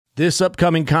This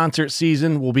upcoming concert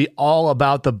season will be all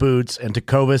about the boots, and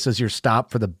Tecovas is your stop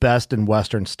for the best in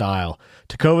Western style.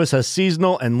 Tecovas has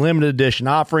seasonal and limited edition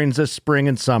offerings this spring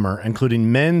and summer,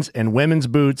 including men's and women's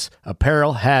boots,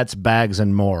 apparel, hats, bags,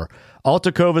 and more. All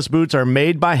Tecovas boots are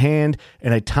made by hand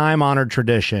in a time-honored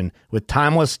tradition with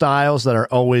timeless styles that are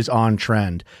always on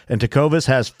trend. And Tecovas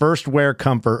has first wear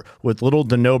comfort with little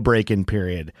to no break-in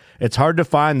period. It's hard to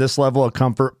find this level of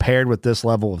comfort paired with this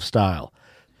level of style.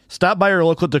 Stop by your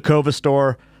local Tecovas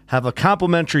store, have a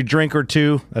complimentary drink or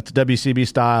two, that's WCB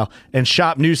style, and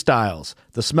shop new styles.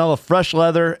 The smell of fresh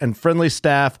leather and friendly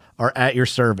staff are at your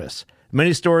service.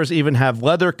 Many stores even have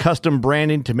leather custom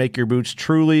branding to make your boots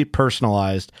truly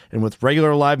personalized. And with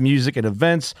regular live music and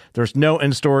events, there's no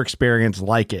in-store experience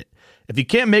like it. If you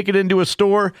can't make it into a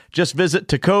store, just visit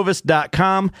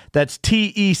tecovas.com. That's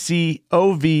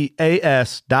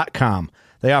TECOVAS.com.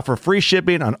 They offer free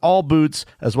shipping on all boots,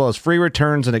 as well as free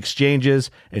returns and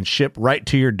exchanges, and ship right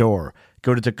to your door.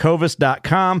 Go to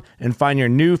tecovas.com and find your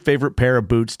new favorite pair of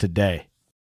boots today.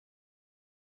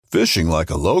 Fishing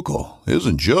like a local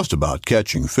isn't just about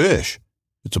catching fish.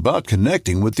 It's about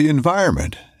connecting with the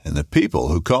environment and the people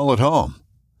who call it home.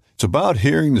 It's about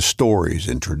hearing the stories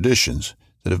and traditions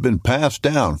that have been passed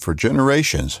down for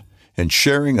generations and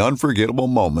sharing unforgettable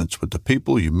moments with the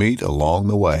people you meet along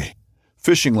the way.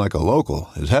 Fishing like a local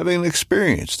is having an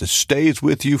experience that stays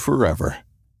with you forever.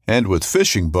 And with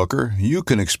Fishing Booker, you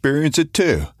can experience it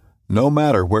too, no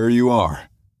matter where you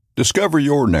are. Discover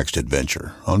your next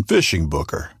adventure on Fishing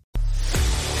Booker.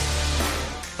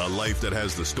 A life that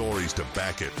has the stories to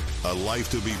back it. A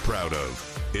life to be proud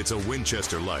of. It's a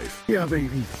Winchester life. Yeah,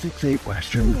 baby. 6'8"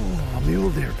 Western. Oh, mule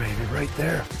deer, baby, right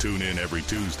there. Tune in every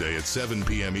Tuesday at 7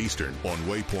 p.m. Eastern on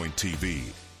Waypoint TV.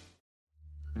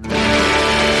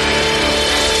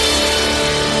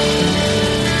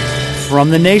 From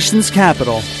the nation's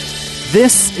capital,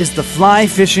 this is the Fly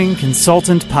Fishing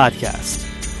Consultant Podcast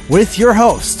with your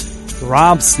host,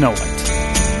 Rob Snowhite.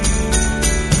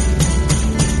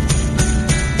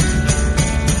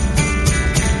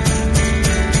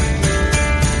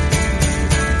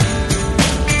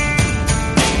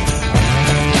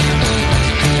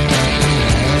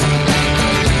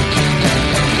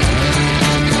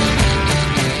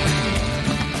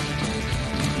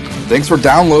 Thanks for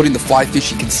downloading the Fly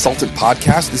Fishing Consultant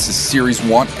Podcast. This is Series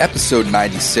 1, Episode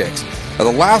 96. Now,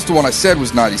 the last one I said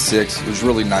was 96. It was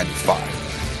really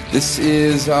 95. This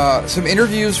is some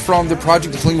interviews from the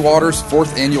Project Healing Waters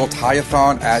 4th Annual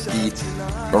Tie-a-thon at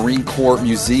the Marine Corps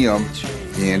Museum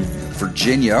in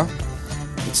Virginia.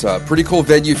 It's a pretty cool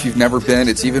venue if you've never been.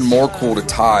 It's even more cool to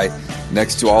tie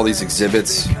next to all these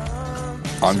exhibits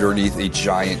underneath a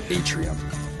giant atrium.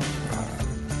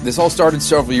 This all started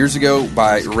several years ago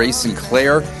by Ray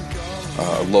Sinclair,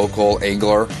 a local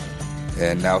angler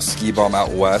and now ski bum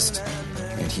out west.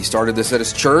 And he started this at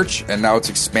his church, and now it's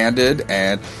expanded.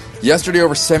 And yesterday,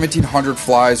 over 1,700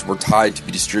 flies were tied to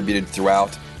be distributed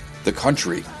throughout the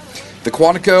country. The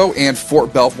Quantico and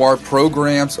Fort Belvoir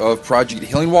programs of Project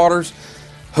Healing Waters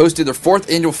hosted their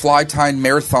 4th annual fly tying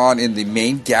marathon in the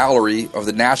main gallery of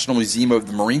the National Museum of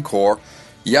the Marine Corps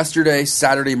yesterday,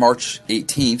 Saturday, March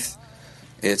 18th.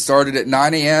 It started at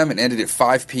 9 a.m. and ended at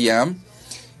 5 p.m.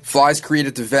 Flies created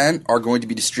at the event are going to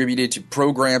be distributed to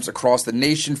programs across the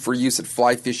nation for use at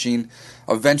fly fishing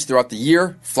events throughout the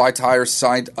year. Fly tiers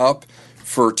signed up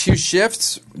for 2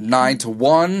 shifts, 9 to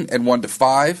 1 and 1 to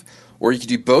 5, or you could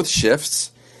do both shifts.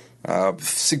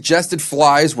 Suggested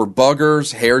flies were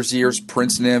buggers, hare's ears,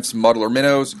 prince nymphs, muddler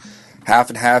minnows, half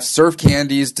and half, surf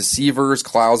candies, deceivers,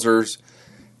 clousers,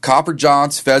 copper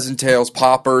johns, pheasant tails,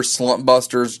 poppers, slump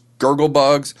busters, gurgle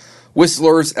bugs,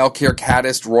 whistlers, elk-hair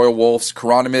caddis, royal wolves,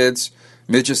 chironomids,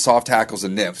 midges, soft hackles,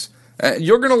 and nymphs.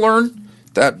 You're going to learn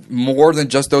that more than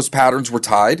just those patterns were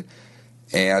tied.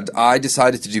 And I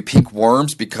decided to do pink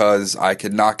worms because I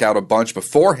could knock out a bunch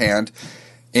beforehand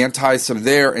and tie some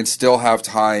there and still have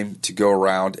time to go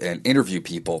around and interview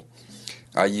people.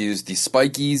 I used the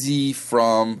Spike Ease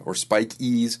from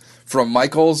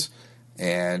Michaels,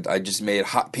 and I just made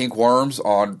hot pink worms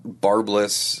on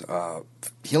barbless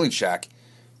Healing Shack.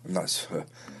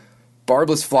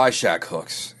 Barbless Fly Shack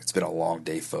hooks. It's been a long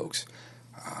day, folks.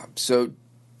 So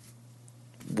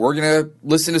we're going to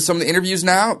listen to some of the interviews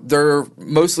now. They're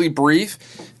mostly brief.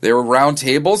 They were round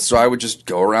tables, so I would just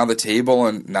go around the table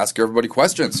and ask everybody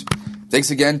questions. Thanks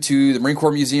again to the Marine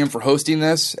Corps Museum for hosting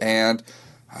this, and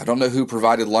I don't know who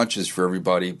provided lunches for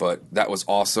everybody, but that was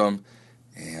awesome.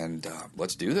 And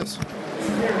let's do this.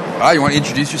 You want to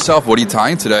introduce yourself? What are you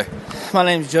tying today? My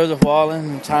name is Joseph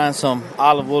Wallen. I'm tying some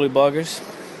olive woolly buggers.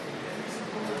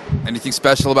 Anything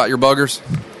special about your buggers?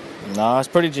 No, it's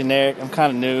pretty generic. I'm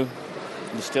kind of new.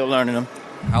 Just still learning them.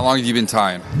 How long have you been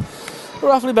tying?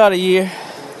 Roughly about a year,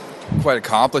 Quite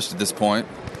accomplished at this point.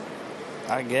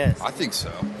 I guess. I think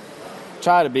so.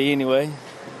 Try to be anyway.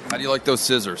 How do you like those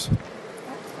scissors?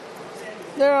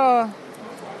 They're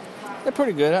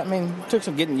pretty good. I mean, took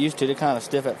some getting used to. They're kind of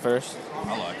stiff at first.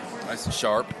 I like it. Nice and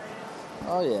sharp.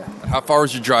 Oh yeah. How far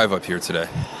was your drive up here today?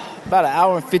 About an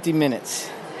hour and 50 minutes.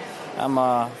 I'm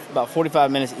about 45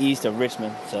 minutes east of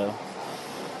Richmond, so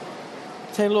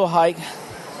take a little hike.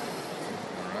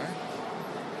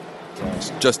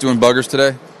 Just doing buggers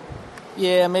today?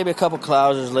 Yeah, maybe a couple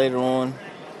clousers later on.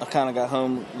 I kind of got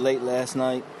home late last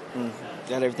night and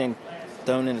got everything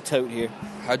thrown in a tote here.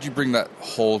 How'd you bring that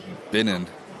whole bin in?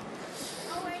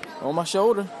 On my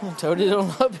shoulder. Toted it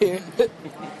on up here. You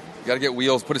got to get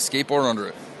wheels, put a skateboard under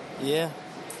it. Yeah.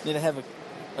 Need to have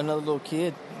another little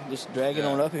kid just drag it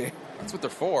on up here. That's what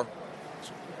they're for.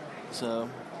 So.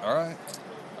 All right.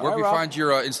 Where can we Rob. find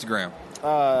your Instagram?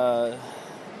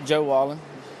 Joe Wallen.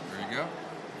 There you go.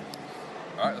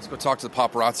 All right, let's go talk to the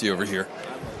paparazzi over here.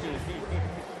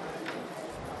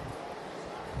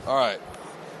 All right.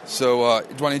 So,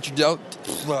 do you want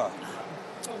to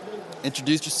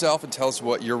introduce yourself and tell us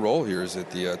what your role here is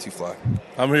at the Two Fly?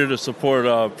 I'm here to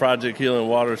support Project Healing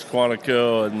Waters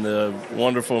Quantico and the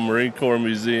wonderful Marine Corps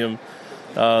Museum.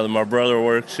 My brother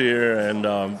works here and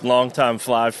longtime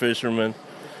fly fisherman.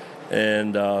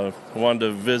 And wanted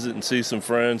to visit and see some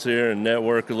friends here and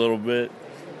network a little bit.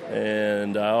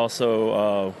 And I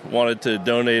also wanted to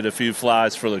donate a few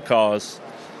flies for the cause.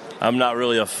 I'm not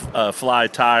really a fly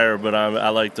tyer, but I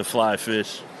like to fly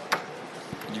fish.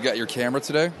 You got your camera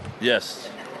today? Yes.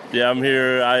 Yeah, I'm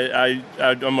here.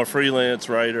 I'm a freelance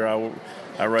writer.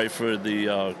 I write for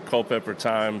the Culpeper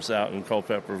Times out in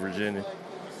Culpeper, Virginia.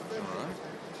 All right.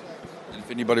 And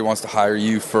if anybody wants to hire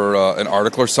you for an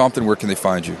article or something, where can they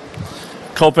find you?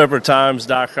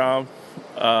 CulpeperTimes.com.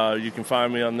 You can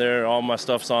find me on there. All my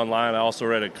stuff's online. I also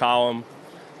write a column.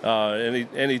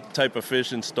 Any type of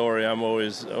fishing story, I'm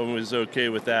always okay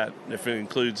with that, if it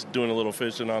includes doing a little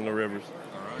fishing on the rivers.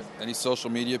 All right. Any social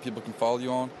media people can follow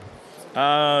you on?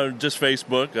 Just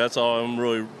Facebook. That's all I'm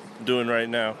really doing right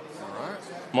now. All right.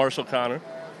 Marshall Connor.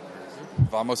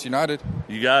 Vamos United.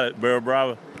 You got it. Barra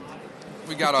Brava.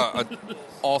 We got a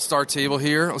all-star table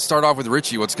here. Let's start off with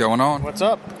Richie. What's going on? What's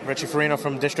up? Richie Farino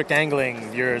from District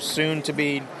Angling, your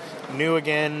soon-to-be new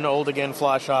again, old again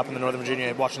fly shop in the Northern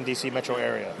Virginia, Washington, D.C. metro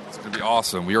area. It's going to be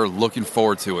awesome. We are looking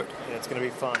forward to it. Yeah, it's going to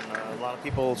be fun. A lot of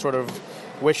people sort of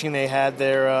wishing they had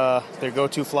their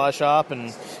go-to fly shop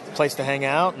and place to hang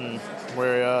out, and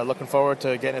we're looking forward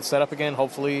to getting it set up again,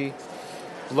 hopefully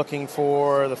looking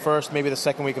for the first, maybe the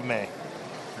second week of May.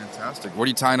 Fantastic. What are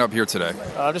you tying up here today?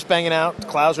 Just banging out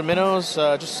clouser minnows,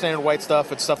 just standard white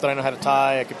stuff. It's stuff that I know how to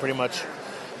tie. I could pretty much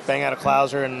bang out a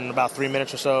clouser in about 3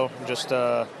 minutes or so. Just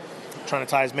trying to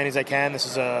tie as many as I can. This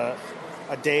is a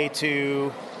day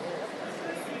to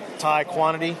tie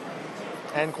quantity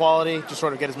and quality, just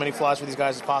sort of get as many flies for these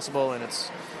guys as possible. And it's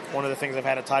one of the things I've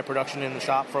had a tie production in the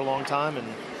shop for a long time, and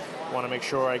want to make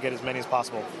sure I get as many as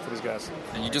possible for these guys.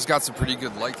 And you just got some pretty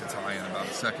good light to tie in about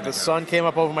a second ago. The sun came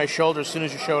up over my shoulder as soon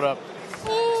as you showed up.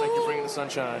 Looks like you're bringing the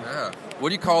sunshine. Yeah. What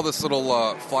do you call this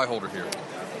little fly holder here?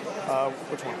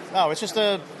 Which one? Oh, it's just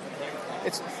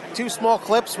it's two small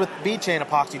clips with bead chain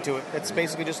epoxy to it. It's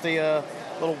basically just a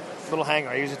little hanger.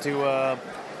 I use it to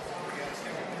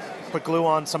put glue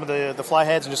on some of the fly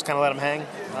heads and just kind of let them hang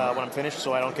when I'm finished,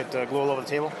 so I don't get glue all over the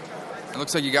table. It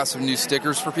looks like you got some new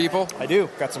stickers for people. I do.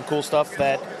 Got some cool stuff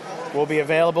that will be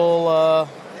available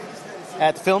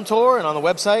at the film tour and on the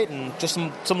website, and just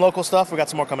some local stuff. We got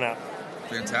some more coming out.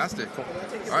 Fantastic. Cool.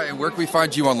 All right, and where can we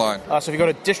find you online? So if you go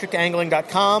to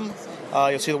districtangling.com,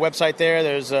 you'll see the website there.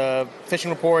 There's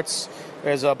fishing reports.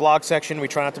 There's a blog section. We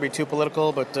try not to be too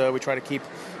political, but we try to keep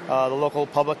the local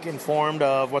public informed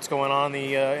of what's going on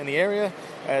in the area,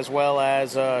 as well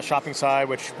as shopping side,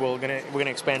 which we're gonna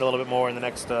expand a little bit more in the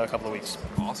next couple of weeks.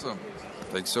 Awesome.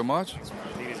 Thanks so much.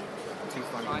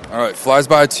 All right, flies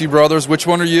by two brothers. Which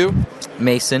one are you?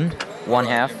 Mason, one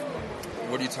half.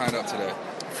 What are you tying up today?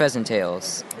 Pheasant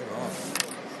tails.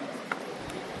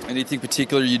 Anything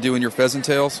particular you do in your pheasant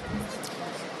tails?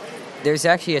 There's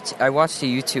actually I watched a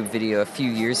YouTube video a few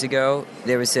years ago.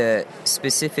 There was a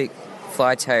specific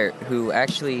fly tyer who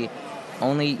actually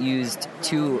only used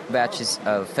 2 batches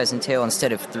of pheasant tail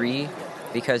instead of 3,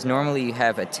 because normally you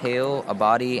have a tail, a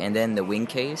body, and then the wing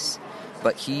case.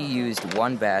 But he used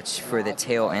 1 batch for the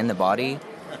tail and the body.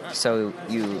 So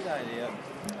you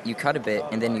cut a bit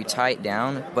and then you tie it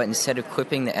down, but instead of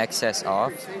clipping the excess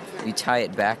off, you tie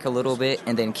it back a little bit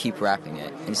and then keep wrapping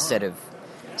it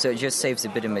so it just saves a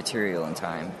bit of material and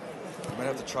time. I might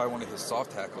have to try one of his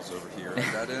soft tackles over here.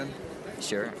 Is that in?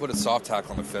 Sure. Put a soft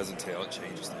tackle on the pheasant tail. It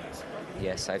changes things.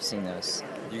 Yes, I've seen those.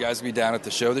 You guys will be down at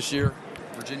the show this year?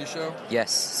 Virginia show?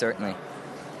 Yes, certainly.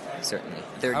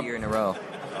 Third year in a row.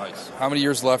 Nice. How many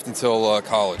years left until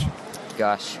college?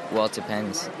 Gosh, well, it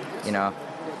depends. You know,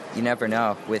 you never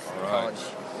know with college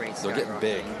rates. They're getting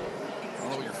big. I don't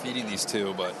know what you're feeding these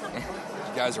two, but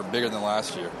you guys are bigger than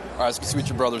last year. All right, let's see what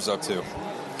your brother's up to. All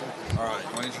right, you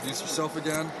want to introduce yourself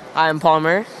again? I'm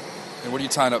Palmer. And what are you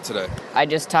tying up today? I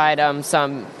just tied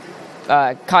some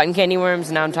cotton candy worms,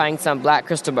 and now I'm tying some black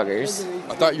crystal buggers.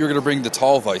 I thought you were going to bring the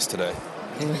tall vice today.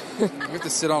 We have to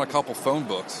sit on a couple phone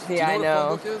books. Yeah, Do you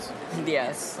know what I a phone book is?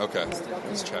 Yes. Okay,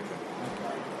 let's check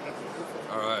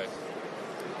it. All right.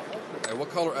 Hey, what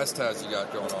color S-Taz you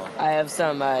got going on? I have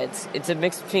some, it's a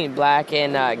mix between black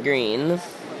and green.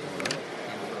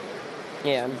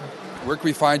 Yeah. Where can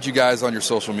we find you guys on your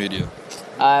social media?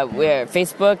 We're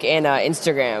Facebook and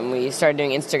Instagram. We started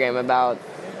doing Instagram about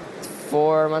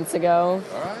 4 months ago.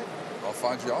 All right. I'll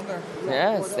find you on there.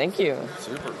 Yes, thank you.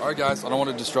 Super. All right, guys. I don't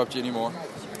want to disrupt you anymore.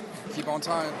 Keep on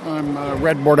tying. I'm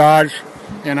Red Bordage,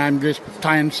 and I'm just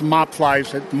tying some mop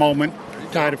flies at the moment.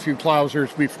 Tied a few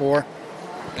Clousers before.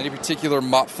 Any particular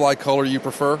mop fly color you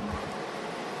prefer?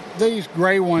 These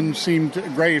gray ones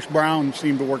grayish brown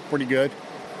seem to work pretty good.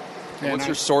 And what's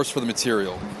your source for the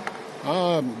material?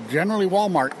 Generally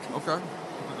Walmart. Okay.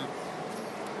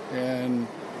 And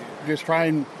just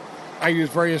I use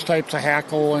various types of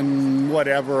hackle and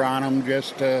whatever on them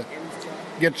just to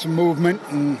get some movement,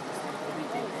 and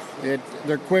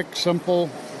they're quick, simple.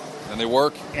 And they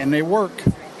work? And they work.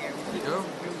 There you go.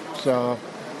 So,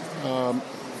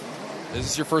 is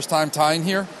this your first time tying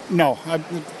here? No, I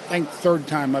think third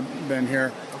time I've been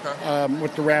here. Okay.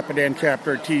 With the Rapidan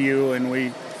chapter at TU, and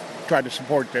we try to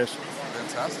support this.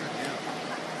 Fantastic.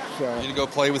 So, you gonna go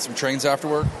play with some trains after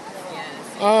work?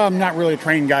 I'm not really a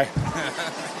train guy.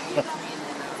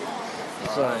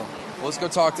 So, well, let's go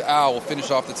talk to Al. We'll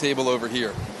finish off the table over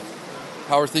here.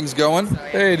 How are things going?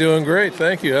 Hey, doing great.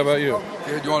 Thank you. How about you?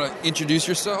 Good. Do you want to introduce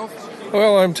yourself?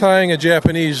 Well, I'm tying a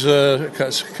Japanese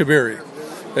kabiri,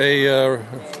 a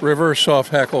reverse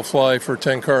soft hackle fly for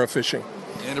tenkara fishing.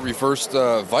 And a reversed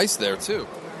vice there, too.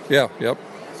 Yeah, yep.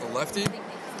 So lefty?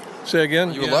 Say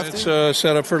again? You a lefty? It's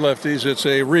set up for lefties. It's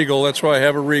a Regal. That's why I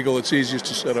have a Regal. It's easiest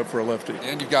to set up for a lefty.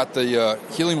 And you've got the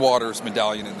Healing Waters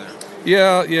medallion in there.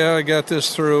 Yeah, I got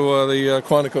this through the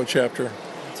Quantico chapter.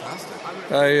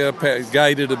 Fantastic. I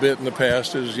guided a bit in the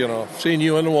past, as you know, seen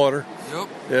you in the water. Yep.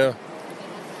 Yeah.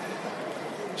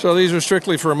 So these are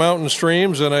strictly for mountain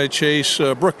streams, and I chase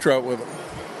brook trout with them.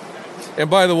 And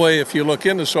by the way, if you look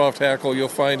into soft hackle, you'll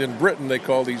find in Britain they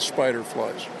call these spider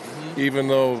flies, even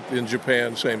though in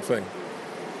Japan, same thing.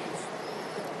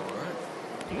 All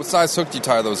right. What size hook do you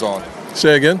tie those on?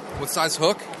 Say again? What size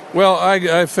hook? Well,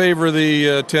 I favor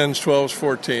the 10s, 12s,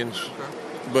 14s,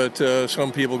 but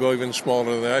some people go even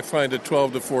smaller than that. I find a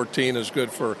 12 to 14 is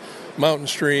good for mountain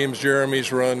streams,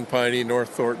 Jeremy's Run, Piney, North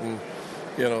Thornton,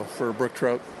 for brook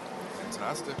trout.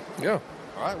 Fantastic. Yeah.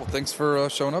 All right, well, thanks for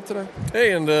showing up today.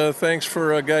 Hey, and thanks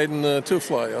for guiding the two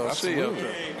fly. I'll see you out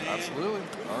there. Absolutely.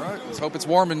 All right, let's hope it's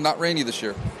warm and not rainy this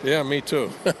year. Yeah, me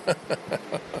too. All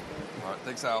right,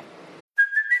 thanks, Al.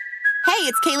 Hey,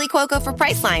 it's Kaylee Cuoco for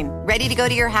Priceline. Ready to go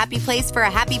to your happy place for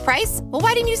a happy price? Well,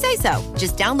 why didn't you say so?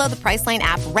 Just download the Priceline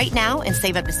app right now and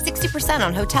save up to 60%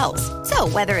 on hotels. So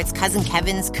whether it's Cousin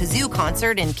Kevin's Kazoo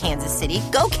Concert in Kansas City,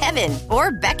 go Kevin,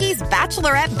 or Becky's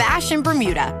Bachelorette Bash in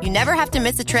Bermuda, you never have to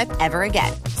miss a trip ever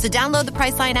again. So download the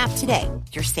Priceline app today.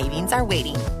 Your savings are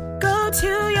waiting. Go to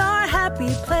your happy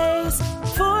place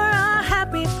for a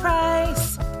happy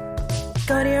price.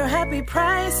 Go to your happy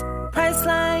price,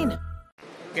 Priceline.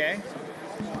 Okay.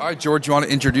 All right, George, you want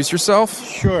to introduce yourself?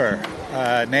 Sure.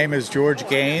 Name is George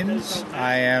Gaines.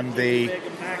 I am the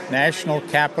National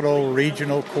Capital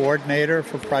Regional Coordinator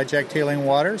for Project Healing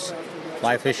Waters,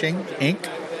 Fly Fishing, Inc.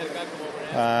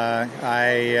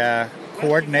 I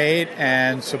coordinate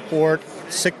and support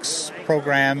 6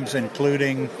 programs,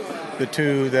 including the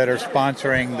 2 that are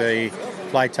sponsoring the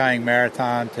Fly Tying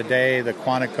Marathon today, the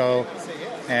Quantico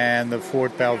and the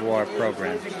Fort Belvoir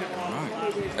program.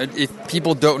 And if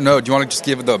people don't know, do you want to just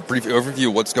give the brief overview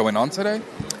of what's going on today?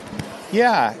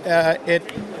 Yeah, it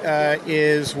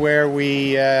is where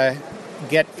we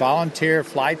get volunteer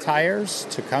fly tiers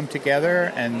to come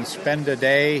together and spend a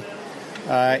day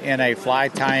in a fly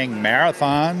tying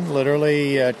marathon,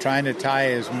 literally trying to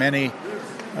tie as many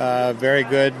very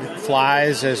good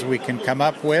flies as we can come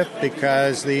up with,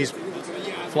 because these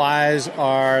flies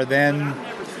are then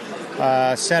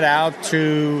sent out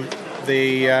to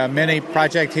the many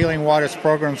Project Healing Waters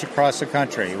programs across the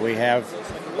country. We have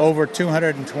over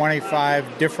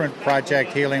 225 different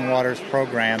Project Healing Waters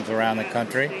programs around the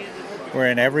country. We're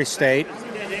in every state.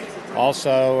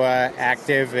 Also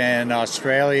active in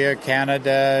Australia,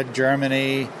 Canada,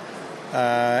 Germany,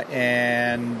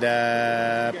 and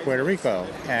Puerto Rico.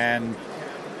 And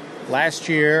last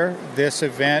year, this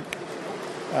event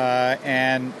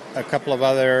and a couple of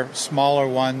other smaller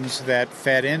ones that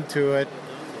fed into it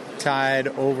tied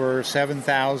over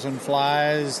 7,000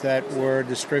 flies that were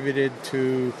distributed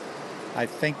to, I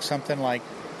think, something like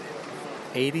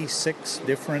 86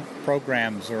 different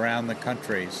programs around the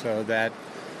country, so that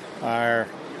our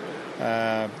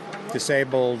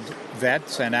disabled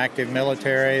vets and active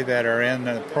military that are in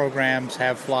the programs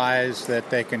have flies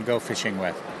that they can go fishing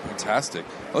with. Fantastic.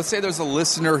 Let's say there's a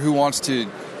listener who wants to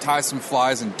tie some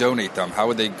flies and donate them. How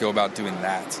would they go about doing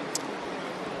that?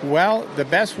 Well, the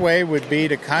best way would be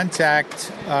to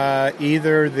contact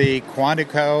either the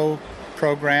Quantico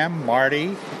program,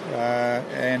 Marty,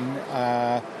 and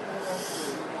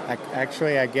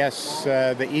actually, I guess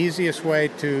the easiest way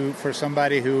for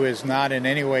somebody who is not in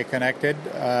any way connected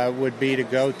would be to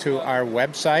go to our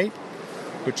website,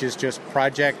 which is just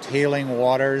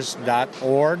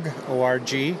projecthealingwaters.org,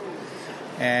 O-R-G,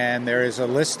 and there is a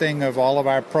listing of all of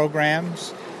our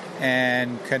programs,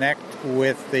 and connect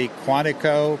with the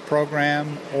Quantico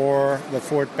program or the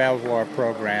Fort Belvoir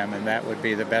program, and that would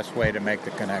be the best way to make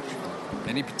the connection.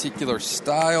 Any particular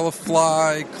style of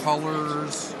fly,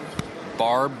 colors,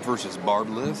 barbed versus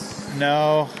barbless?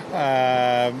 No.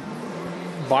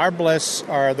 Barbless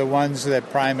are the ones that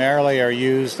primarily are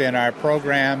used in our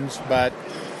programs, but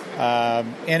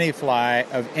any fly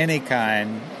of any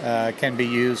kind can be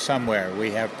used somewhere.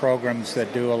 We have programs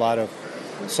that do a lot of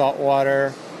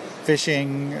saltwater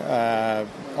fishing,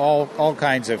 all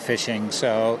kinds of fishing,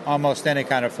 so almost any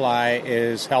kind of fly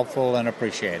is helpful and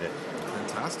appreciated.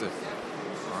 Fantastic.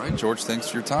 All right, George, thanks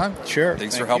for your time. Sure.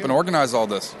 Thanks for helping organize all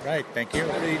this. Right, thank you. All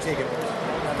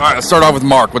right, let's start off with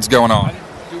Mark. What's going on?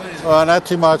 Not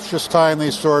too much, just tying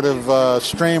these sort of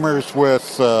streamers with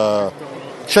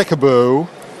chickaboo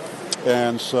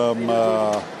and some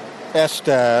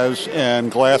Estaz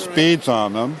and glass beads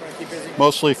on them,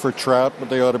 mostly for trout, but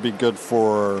they ought to be good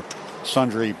for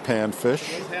sundry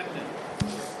panfish.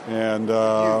 And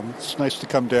it's nice to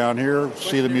come down here,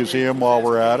 see the museum while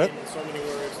we're at it,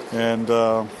 and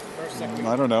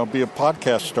I don't know, be a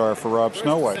podcast star for Rob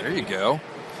Snowhite. There you go.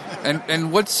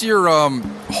 And what's your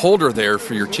holder there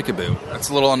for your chickaboo? That's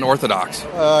a little unorthodox.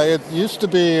 It used to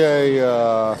be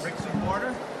a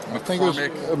I think it was a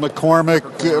McCormick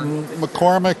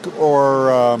or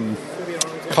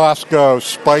Costco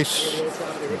spice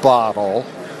bottle,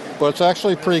 but it's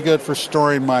actually pretty good for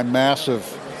storing my massive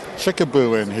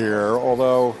chickaboo in here,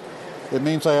 although it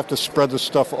means I have to spread the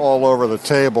stuff all over the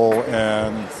table,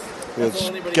 and it's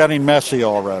getting messy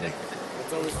already.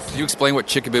 Can you explain what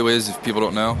chickaboo is if people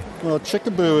don't know? Well,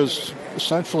 chickaboo is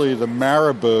essentially the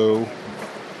marabou,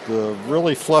 the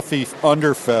really fluffy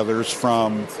underfeathers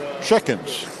from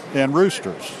chickens and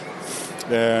roosters.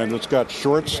 And it's got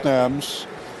short stems.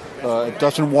 It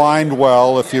doesn't wind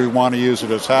well if you want to use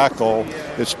it as hackle.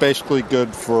 It's basically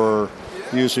good for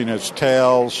using as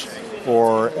tails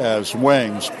or as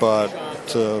wings, but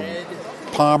to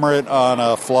palmer it on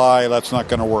a fly, that's not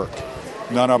going to work.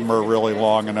 None of them are really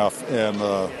long enough, and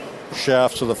the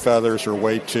shafts of the feathers are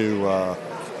way too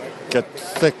get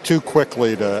thick too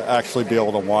quickly to actually be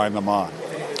able to wind them on.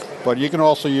 But you can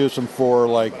also use them for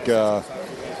like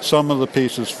some of the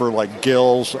pieces for like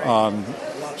gills on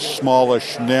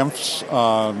smallish nymphs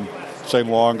on, say,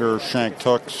 longer shanked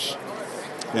hooks.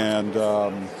 And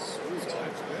I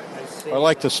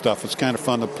like this stuff. It's kind of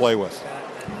fun to play with. All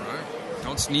right.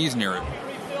 Don't sneeze near it.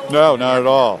 No, not at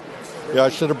all. Yeah, I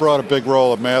should have brought a big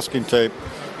roll of masking tape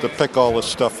to pick all this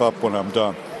stuff up when I'm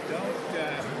done.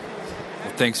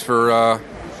 Well, thanks for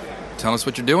telling us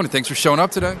what you're doing, and thanks for showing up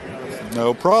today.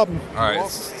 No problem. All right,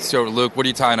 so Luke, what are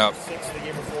you tying up?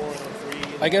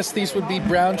 I guess these would be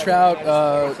brown trout,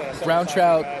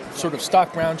 sort of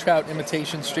stock brown trout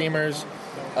imitation streamers.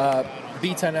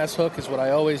 B10S hook is what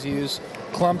I always use.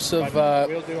 Clumps of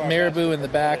marabou in the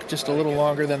back, just a little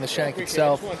longer than the shank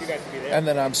itself. And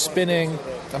then I'm spinning,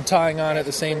 I'm tying on at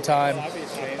the same time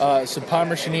some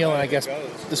Palmer chenille, and I guess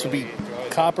this would be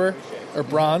copper or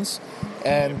bronze,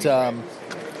 and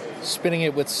spinning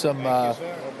it with some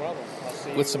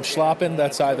schlappen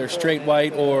that's either straight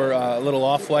white or a little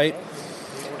off-white,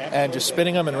 and just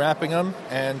spinning them and wrapping them,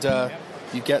 and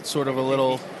you get sort of a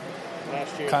little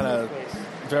kind of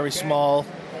very small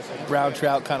brown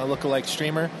trout kind of look-alike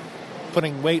streamer.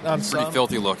 putting weight on Pretty some.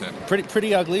 filthy looking.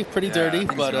 Pretty ugly, pretty dirty,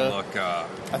 but look, I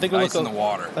think it'll nice look in the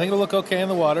water. I think it'll look okay in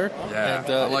the water. Yeah,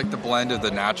 and, I like the blend of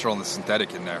the natural and the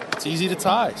synthetic in there. It's easy to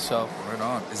tie, so. Right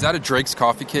on. Is that a Drake's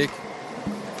coffee cake?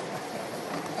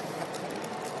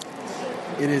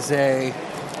 It is a.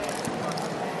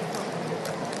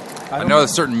 I know a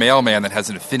certain mailman that has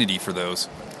an affinity for those.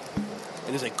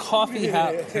 It is a coffee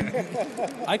house.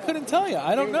 I couldn't tell you.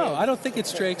 I don't know. I don't think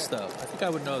it's Drake's, though. I think I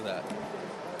would know that.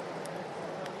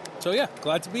 So, yeah,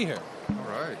 glad to be here. All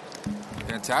right.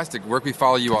 Fantastic. Where can we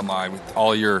follow you online with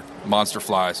all your monster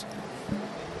flies?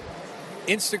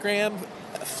 Instagram,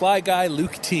 Fly Guy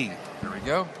Luke T. There we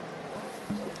go.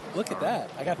 Look at that.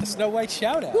 I got the Snow White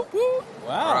shout out. Wow.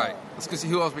 Wow. All right. Let's go see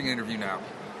who else we can interview now.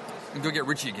 And go get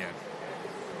Richie again.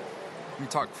 We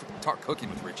talk cooking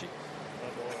with Richie.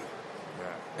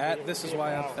 This is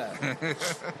why I'm fat.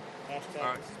 All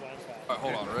right,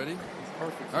 hold on. Ready?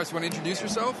 Perfect. All right, so you want to introduce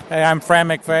yourself? Hey, I'm Fran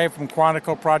McVeigh from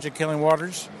Quantico Project Healing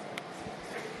Waters.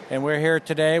 And we're here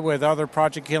today with other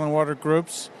Project Healing Water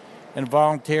groups and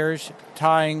volunteers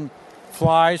tying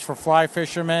flies for fly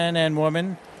fishermen and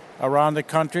women around the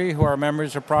country who are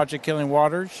members of Project Healing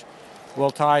Waters.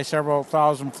 We'll tie several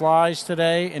thousand flies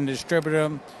today and distribute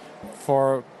them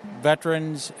for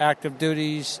veterans, active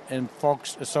duties, and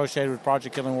folks associated with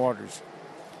Project Healing Waters.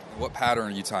 What pattern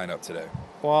are you tying up today?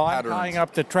 Well, I'm tying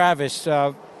up the Travis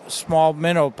small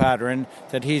minnow pattern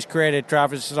that he's created.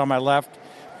 Travis is on my left,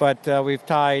 but we've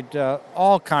tied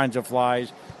all kinds of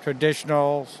flies,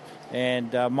 traditionals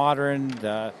and modern,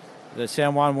 the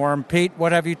San Juan worm. Pete,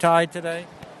 what have you tied today?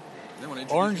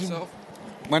 Orange. Yourself?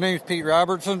 My name is Pete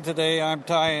Robertson. Today I'm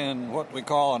tying what we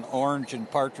call an orange and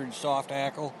partridge soft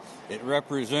hackle. It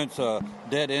represents a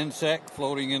dead insect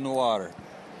floating in the water.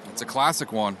 It's a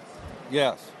classic one.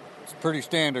 Yes. It's pretty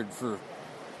standard for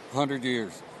 100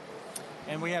 years.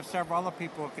 And we have several other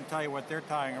people who can tell you what they're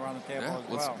tying around the table as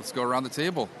well. Let's go around the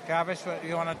table. Travis,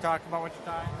 you want to talk about what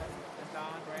you're tying?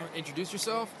 Introduce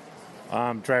yourself.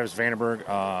 I'm Travis Vandenberg.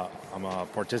 I'm a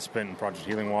participant in Project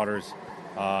Healing Waters,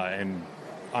 and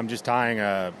I'm just tying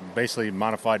a basically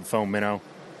modified foam minnow.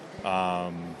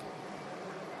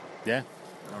 Yeah.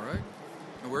 All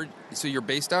right. So you're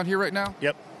based down here right now?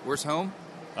 Yep. Where's home?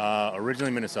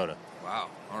 Originally Minnesota. Wow.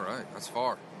 All right. That's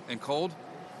far. And cold?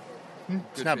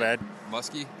 It's not bad.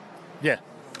 Musky? Yeah.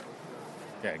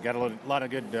 Yeah, got a lot of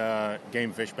good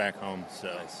game fish back home.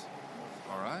 So. Nice.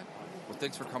 All right. Well,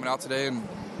 thanks for coming out today and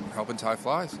helping tie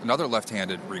flies. Another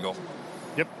left-handed Regal.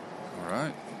 Yep. All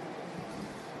right.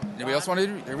 Anybody else want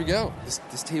to? Here we go.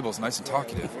 This table's nice and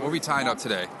talkative. What are we tying up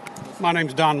today? My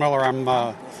name's Don Miller. I'm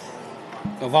a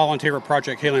volunteer at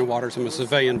Project Healing Waters. I'm a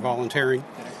civilian volunteering.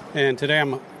 And today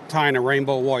I'm tying a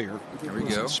rainbow warrior. There we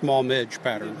go. A small midge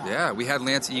pattern. Yeah, we had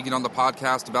Lance Egan on the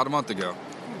podcast about a month ago.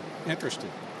 Interesting.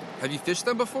 Have you fished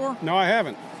them before? No, I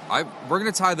haven't. We're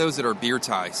going to tie those that are beer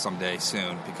ties someday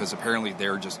soon because apparently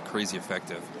they're just crazy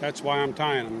effective. That's why I'm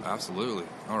tying them. Absolutely.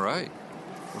 All right.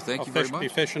 Well, thank you very much. I'll be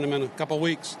fishing them in a couple of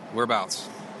weeks. Whereabouts?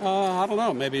 I don't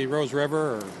know. Maybe Rose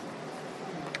River, or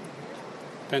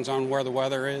depends on where the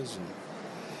weather is and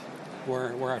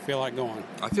where I feel like going.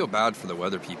 I feel bad for the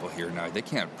weather people here now. They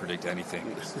can't predict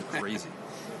anything. It's crazy.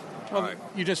 Well, right.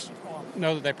 You just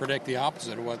know that they predict the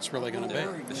opposite of what's really going to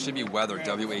be. This should be weather,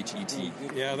 WHET.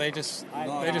 Yeah, they just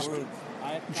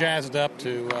jazzed up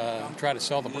to try to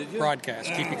sell the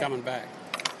broadcast, keep you coming back,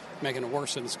 making it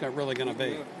worse than it's really going to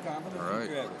be. All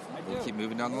right. We'll keep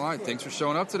moving down the line. Thanks for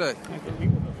showing up today.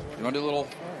 You want to do a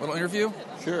little interview?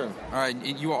 Sure. All right.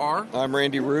 You are? I'm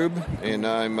Randy Rube, and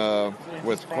I'm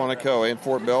with Quantico and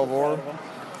Fort Belvoir,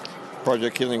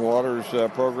 Project Healing Waters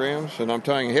programs, and I'm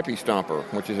tying a hippie stomper,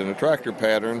 which is an attractor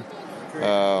pattern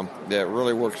that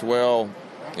really works well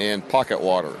in pocket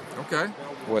water. Okay.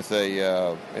 With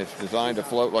it's designed to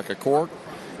float like a cork,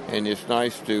 and it's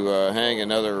nice to hang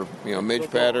another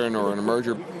midge pattern or an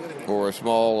emerger or a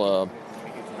small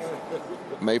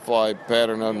mayfly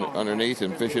pattern underneath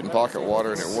and fish it in pocket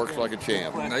water, and it works like a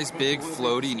champ. Nice, big,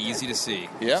 floaty, and easy to see.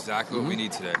 Yep. Exactly what we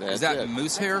need today. That's Is that it.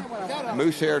 moose hair?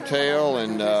 Moose hair tail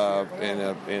and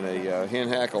a hen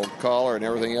hackle collar, and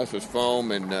everything else is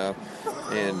foam and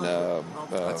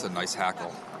that's a nice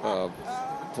hackle.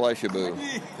 Flashaboo.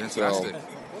 Fantastic. So,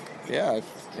 yeah,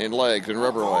 and legs and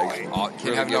rubber legs.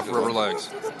 Can't have enough rubber legs.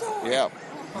 Yeah.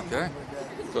 Okay.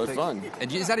 So it's fun.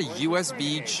 And is that a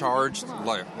USB charged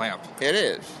lamp? It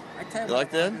is. You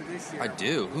like that? I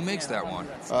do. Who makes that one?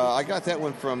 I got that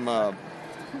one from the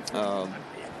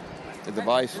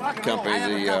Vice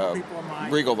company, the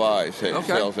Regal Vice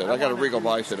sells it. I got a Regal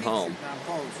Vice at home,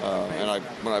 and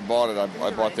when I bought it,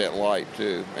 I bought that light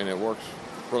too, and it works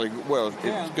really well.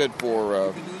 It's good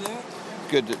for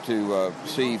good to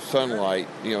see sunlight.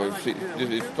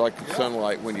 It's like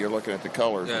sunlight when you're looking at the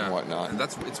colors and whatnot. And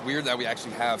it's weird that we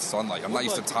actually have sunlight. I'm not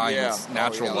used to tying this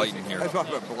natural light in here. That's why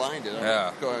I'm blinded.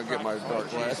 Yeah. Go ahead and get my dark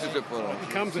glasses. It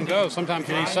comes and goes. Sometimes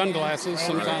you need sunglasses.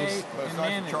 Sometimes.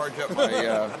 I should charge up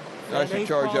my. I should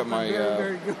charge up my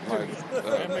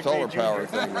solar power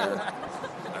thing there.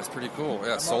 That's pretty cool.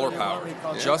 Yeah, solar power.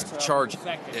 Just charge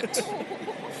it.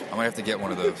 I might have to get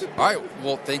one of those. All right.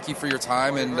 Well, thank you for your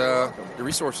time and your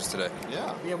resources today.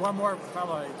 Yeah, one more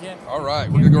fellow again. All right.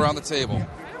 We're going to go around the table.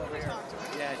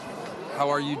 How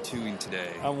are you doing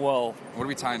today? I'm well. What are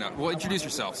we tying up? Well, introduce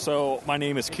yourself. So my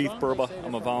name is Keith Burba.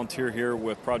 I'm a volunteer here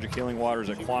with Project Healing Waters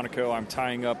at Quantico. I'm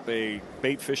tying up a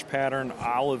bait fish pattern,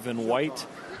 olive and white,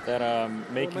 that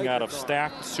I'm making out of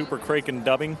stacked Super Kraken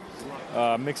dubbing.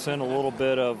 Mix in a little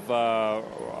bit of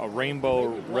a rainbow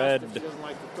red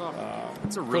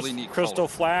It's a really neat crystal color.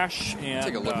 flash. And,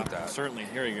 take a look at that. Certainly.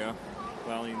 Here you go.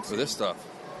 Well, you can see For this stuff.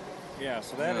 Yeah,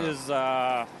 so that is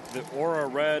the Aura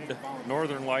Red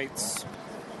Northern Lights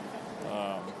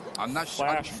I'm not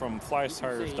flash from Fly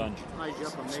Tires Dungeon.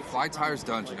 Fly Tires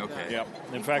Dungeon, okay. Yep.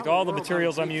 In fact, all the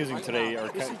materials I'm using today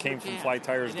came from Fly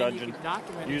Tires Dungeon,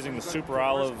 using the Super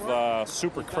Olive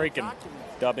Super Kraken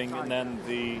dubbing, and then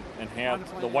the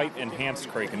white enhanced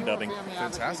Kraken dubbing.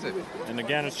 Fantastic. And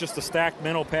again, it's just a stacked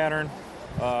minnow pattern,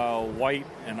 white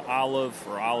and olive,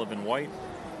 or olive and white.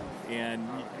 And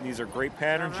these are great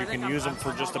patterns. You can use them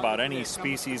for just about any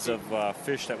species of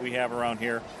fish that we have around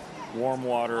here. Warm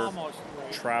water,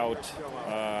 trout.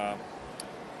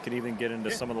 Could even get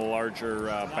into some of the larger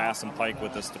bass and pike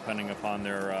with this, depending upon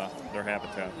their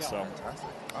habitat. So,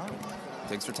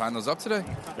 thanks for tying those up today.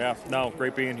 Yeah, no,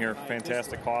 great being here.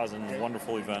 Fantastic cause and a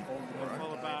wonderful event.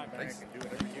 Thanks.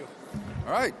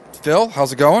 All right, Phil,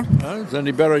 how's it going? It's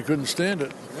any better. I couldn't stand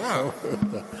it. Yeah.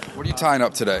 What are you tying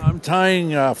up today? I'm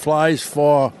tying flies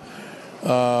for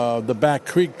the Back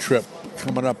Creek trip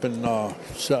coming up in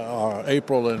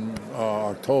April and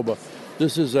October.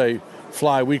 This is a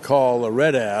fly we call a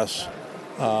red ass.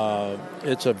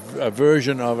 It's a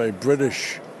version of a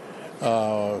British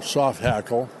soft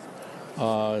hackle.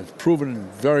 It's proven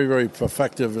very, very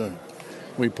effective.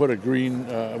 We put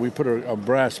a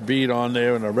brass bead on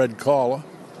there and a red collar,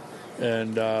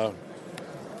 and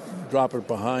drop it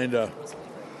behind a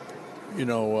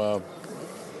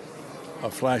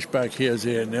flashback here's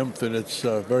a nymph, and it's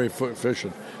very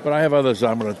efficient. But I have others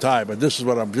I'm going to tie, but this is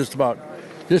what I'm just about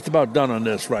done on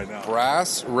this right now.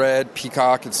 Brass, red,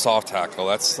 peacock, and soft hackle.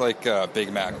 That's like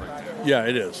Big Mac right there. Yeah,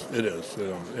 it is.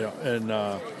 Yeah, and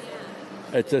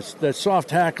it's that soft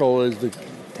hackle is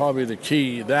probably the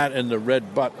key. That and the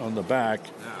red butt on the back.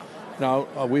 Yeah.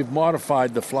 Now we've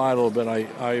modified the fly a little bit.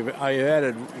 I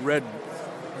added red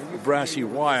brassy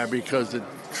wire because the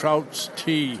trout's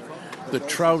teeth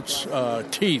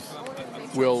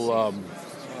will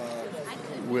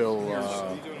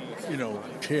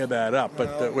tear that up,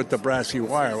 but with the brassy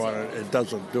wire on it, it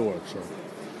doesn't do it.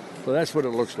 So that's what it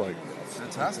looks like.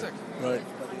 Fantastic. Right.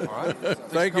 All right. Thanks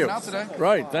Thank for you. coming out today.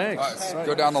 Right. Thanks. All right, let's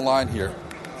go down the line here.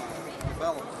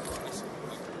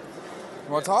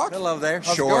 You want to talk? Hello there.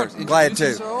 How's it Sure. going? Glad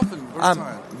Introduce to. yourself and what are you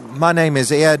tying? My name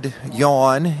is Ed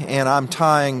Yawn, and I'm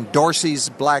tying Dorsey's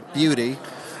Black Beauty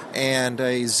and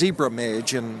a zebra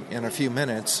midge in a few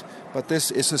minutes. But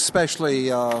this is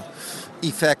especially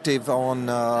effective on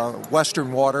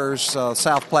western waters,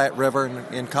 South Platte River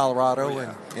in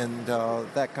Colorado, and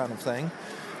that kind of thing.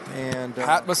 And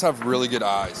Pat must have really good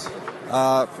eyes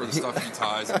for the stuff he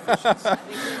ties and fishes.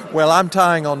 Well, I'm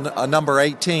tying on a number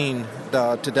 18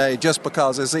 today just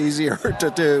because it's easier to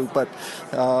do, but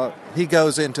he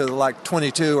goes into like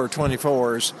 22 or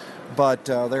 24s, but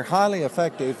they're highly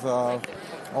effective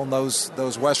on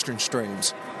those western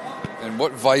streams. And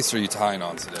what vise are you tying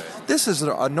on today? This is a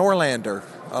Norlander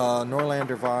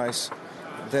vise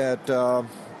that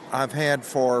I've had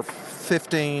for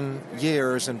 15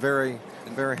 years and very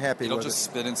happy It'll with just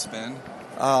spin and spin?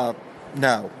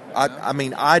 No. I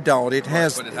mean, I don't. It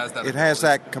has but it has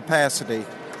that that capacity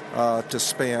to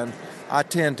spin. I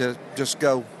tend to just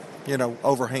go,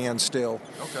 overhand still.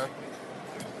 Okay.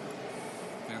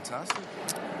 Fantastic.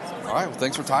 All right. Well,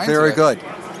 thanks for tying Very today. good.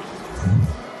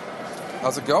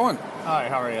 How's it going? Hi,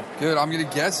 how are you? Good. I'm going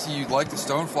to guess you like the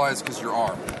stoneflies because your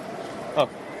arm. Oh,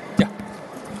 yeah.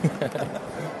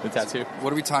 The tattoo.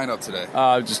 What are we tying up today?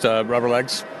 Just rubber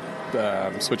legs.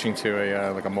 I'm switching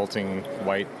to a molting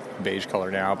white beige color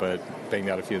now, but banged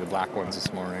out a few of the black ones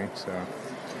this morning. So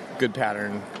good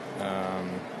pattern.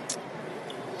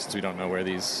 Since we don't know where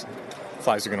these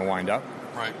flies are going to wind up.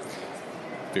 Right.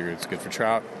 Figure it's good for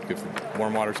trout, good for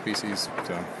warm water species.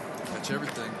 So catch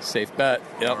everything. Safe bet.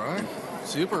 Yep. All right.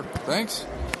 Super. Thanks.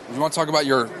 You want to talk about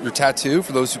your tattoo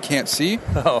for those who can't see?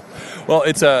 Oh, well,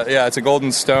 it's a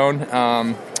golden stone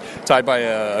tied by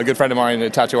a good friend of mine, a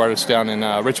tattoo artist down in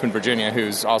Richmond, Virginia,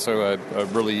 who's also a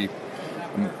really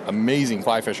amazing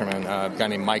fly fisherman, a guy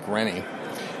named Mike Rennie.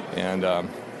 And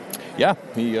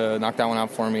he knocked that one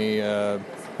out for me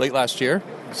late last year.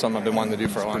 Something I've been wanting to do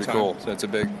for a long time. Cool. So it's a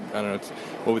big, I don't know,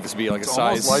 what would this be, like It's a size?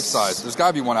 almost life size. There's got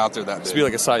to be one out there that big. This would be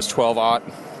like a size 12-aught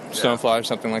stonefly or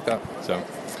something like that. So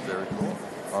very cool.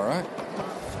 All right.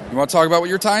 You want to talk about what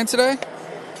you're tying today?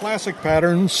 Classic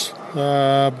patterns,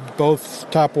 both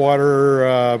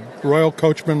topwater Royal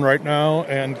Coachman right now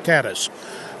and caddis,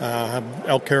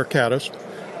 elk hair caddis,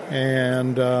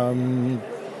 and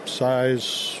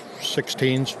size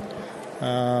 16s.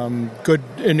 Good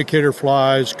indicator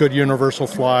flies, good universal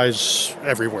flies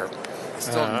everywhere.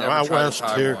 Still never out tried west to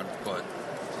tie here. one, but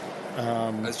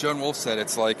as Joan Wolf said,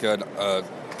 it's like a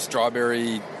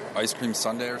strawberry ice cream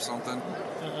sundae or something.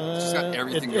 It's just got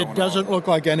everything going It doesn't look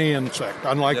like any insect,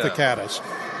 unlike the caddis.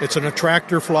 It's an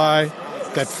attractor fly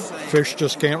that fish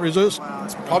just can't resist.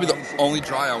 It's probably the only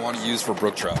dry I want to use for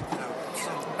brook trout.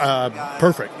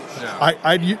 Perfect.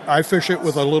 Yeah. I fish it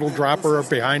with a little dropper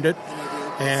behind it,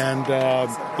 and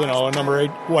a number 8,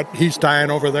 what he's tying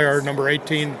over there, number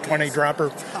 18, 20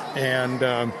 dropper,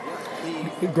 and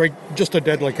great, just a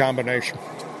deadly combination.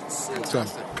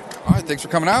 Fantastic. All right, thanks for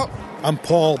coming out. I'm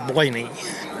Paul Blaney.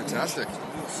 Fantastic.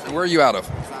 And where are you out of?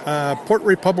 Port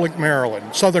Republic,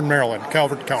 Maryland, Southern Maryland,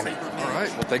 Calvert County. All right.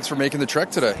 Well, thanks for making the trek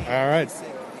today. All right.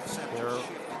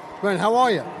 Ben, how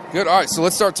are you? Good. All right, so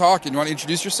let's start talking. You want to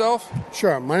introduce yourself?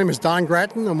 Sure. My name is Don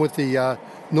Gratton. I'm with the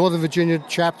Northern Virginia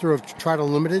chapter of Trout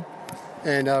Unlimited,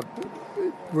 and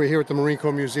we're here at the Marine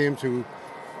Corps Museum to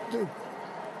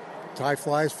tie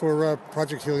flies for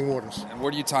Project Healing Waters. And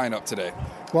what are you tying up today?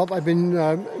 Well, I've been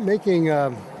making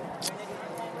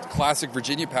classic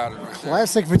Virginia pattern. Right there.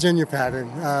 Classic Virginia pattern.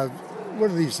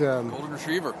 What are these? Golden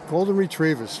Retriever. Golden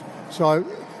Retrievers. So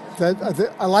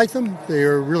I like them. They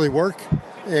really work,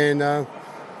 and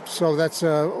so that's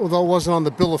although it wasn't on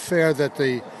the bill of fare that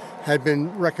they had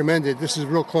been recommended. This is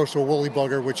real close to a woolly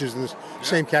bugger, which is in the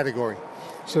same category.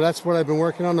 So that's what I've been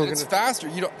working on. It's faster.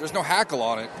 There's no hackle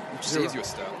on it, which saves you a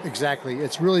step. Exactly.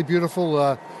 It's really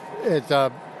beautiful.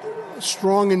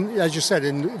 Strong, in, as you said,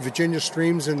 in Virginia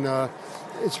streams, and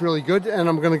it's really good. And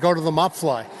I'm going to go to the mop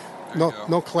fly.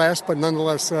 No class, but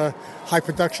nonetheless high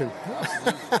production.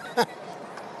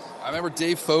 I remember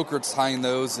Dave Folkert tying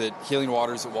those at Healing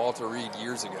Waters at Walter Reed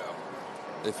years ago.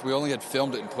 If we only had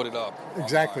filmed it and put it up,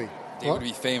 exactly, Dave would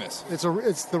be famous. It's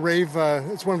the rave.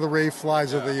 It's one of the rave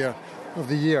flies of the year.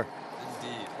 Indeed.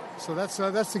 So that's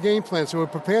the game plan. So we're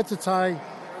prepared to tie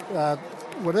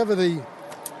whatever the.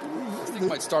 This thing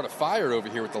might start a fire over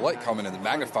here with the light coming in, the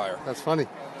magnifier. That's funny,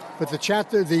 but the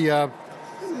chapter, the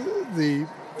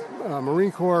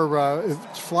Marine Corps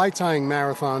fly tying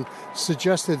marathon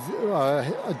suggested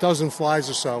a dozen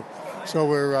flies or so.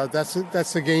 So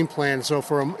that's the game plan. So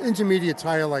for an intermediate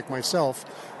tyer like myself,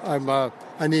 I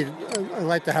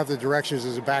like to have the directions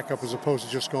as a backup as opposed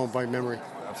to just going by memory.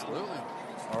 Absolutely.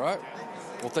 All right.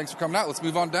 Well, thanks for coming out. Let's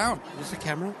move on down. Is this a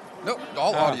camera? No,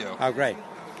 all audio. Oh, great.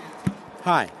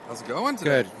 Hi. How's it going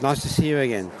today? Good. Nice to see you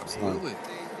again. Absolutely.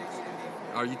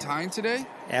 Are you tying today?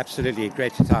 Absolutely.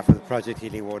 Great to tie for the Project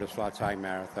Healing Waters Fly Tying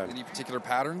Marathon. Any particular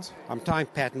patterns? I'm tying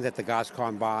patterns that the guys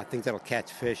can't buy, things that'll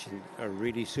catch fish and are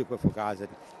really super for guys that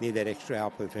need that extra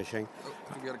help in fishing. Oh,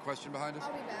 we got a question behind us?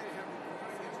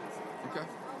 Okay.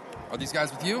 Are these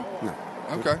guys with you? No.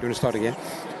 Okay. You want to start again?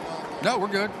 No, we're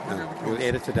good. We'll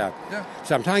edit it out. Yeah.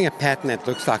 So I'm tying a pattern that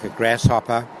looks like a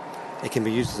grasshopper. It can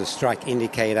be used as a strike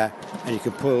indicator, and you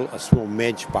can pull a small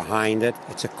midge behind it.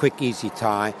 It's a quick, easy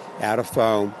tie out of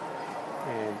foam.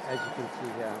 And as you can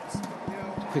see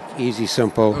here, quick, easy,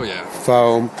 simple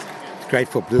foam. It's great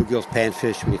for bluegills,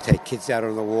 panfish. When you take kids out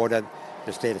on the water,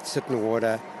 just let it sit in the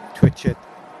water, twitch it.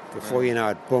 Before you know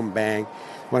it, boom, bang.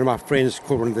 One of my friends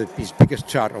caught one of his biggest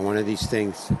trout on one of these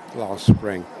things last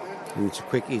spring. And it's a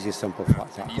quick, easy, simple fly.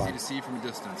 Easy to see from a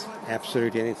distance.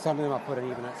 Absolutely. And some of them I put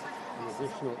even an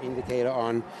additional indicator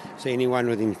on, so anyone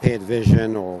with impaired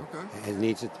vision or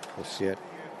needs it will see it.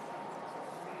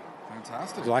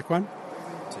 Fantastic. Would you like one?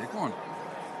 Take one.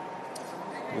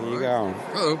 There you go.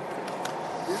 Uh-oh.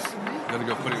 Gotta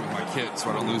go put it with my kit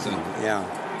so I don't lose it. Yeah.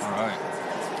 All right.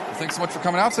 Well, thanks so much for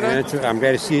coming out today. I'm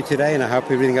glad to see you today, and I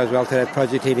hope everything goes well today at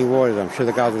Project Healing Waters. I'm sure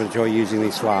the guys will enjoy using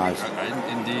these flies.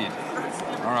 Indeed.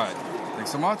 All right.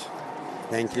 Thanks so much.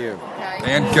 Thank you.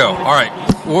 And go. All right.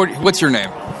 What's your name?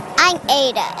 I'm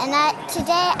Ada, and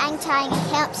today I'm tying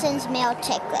Hampson's male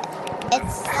ticklet.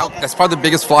 That's probably the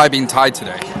biggest fly being tied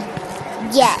today.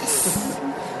 Yes.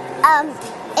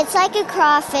 It's like a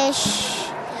crawfish,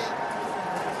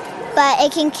 but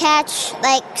it can catch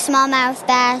like smallmouth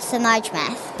bass and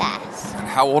largemouth bass. And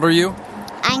how old are you?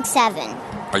 I'm 7.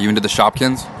 Are you into the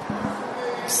Shopkins?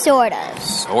 Sort of.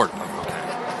 Sort of,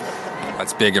 okay.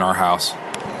 That's big in our house.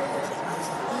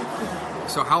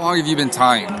 So how long have you been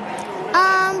tying?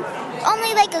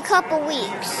 Only like a couple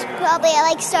weeks. Probably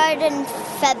I started in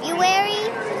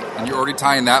February. And you're already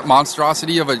tying that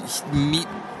monstrosity of a meat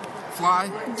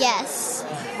fly? Yes.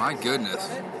 My goodness.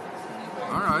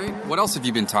 All right. What else have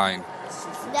you been tying?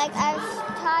 Like I've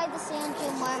tied the sand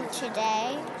dune worm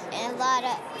today, and a lot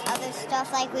of other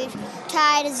stuff. Like we've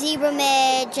tied a zebra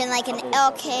midge and like an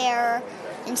elk hair,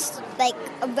 and like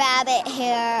a rabbit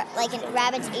hair, like a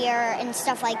rabbit's ear, and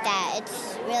stuff like that.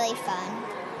 It's really fun.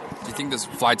 Do you think this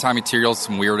fly tie material has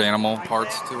some weird animal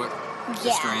parts to it?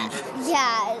 Yeah. Strange.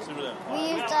 Yeah.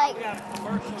 We used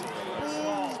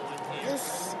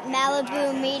this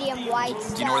Malibu medium white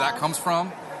stuff. Do you know where that comes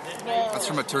from? No. That's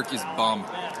from a turkey's bum.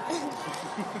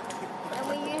 And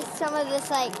we used some of this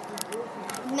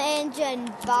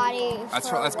Mandarin body.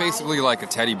 That's basically like a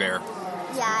teddy bear.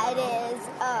 Yeah, it is.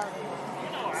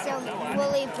 Some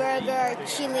Woolly Burger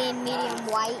chili medium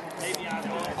white.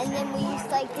 And then we used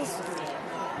this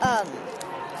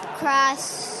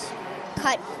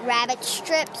cross-cut rabbit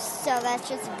strips, so that's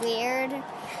just weird.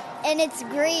 And it's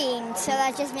green, so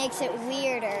that just makes it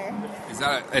weirder.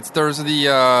 Those are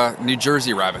the New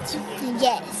Jersey rabbits.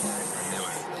 Yes.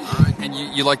 All right. And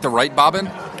you like the right bobbin?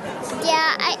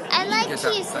 Yeah, I like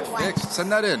to use the white. Fixed.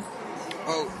 Send that in.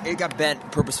 Oh, it got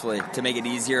bent purposefully to make it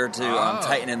easier to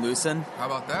tighten and loosen. How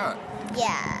about that?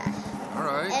 Yeah. All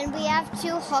right. And we have 2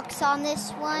 hooks on this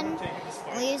one.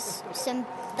 We use some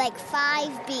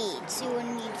 5 beads. You would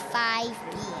need 5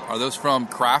 beads. Are those from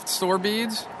craft store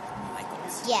beads?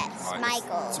 Yes,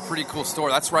 Michael's. It's a pretty cool store.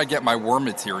 That's where I get my worm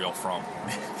material from.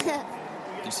 Do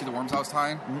you see the worms I was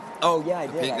tying? Oh, yeah, I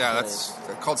did. Yeah, that's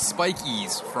called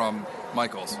Spikies from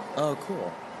Michael's. Oh,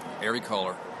 cool. Airy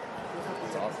color.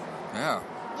 That's awesome. Yeah.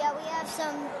 Yeah, we have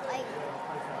some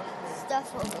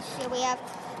stuff over here. We have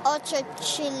Ultra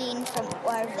Chilean from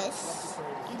Orvis.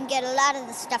 You can get a lot of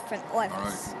the stuff from Orvis. All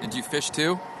right. And do you fish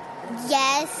too?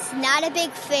 Yes, not a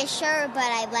big fisher, but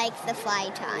I like the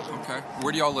fly tying. Okay.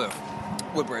 Where do y'all live?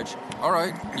 Woodbridge. All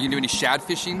right. You can do any shad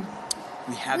fishing?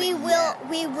 We will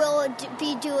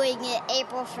be doing it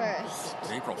April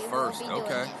 1st. April 1st.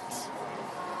 Okay.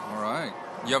 All right.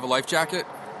 You have a life jacket?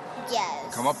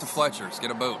 Yes. Come up to Fletcher's. Get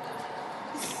a boat.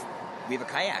 We have a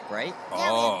kayak, right?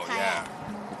 Oh, yeah.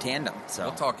 A tandem. So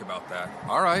we'll talk about that.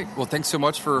 All right. Well, thanks so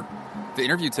much for the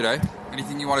interview today.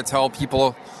 Anything you want to tell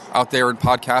people out there in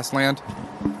podcast land?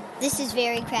 This is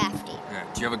very crafty. Yeah.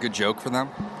 Do you have a good joke for them?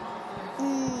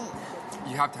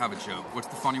 You have to have a joke. What's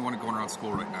the funny one going around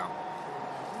school right now?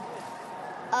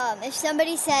 If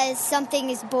somebody says something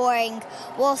is boring,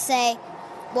 we'll say,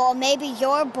 well, maybe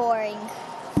you're boring.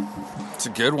 It's a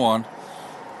good one.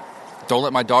 Don't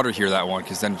let my daughter hear that one,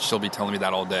 because then she'll be telling me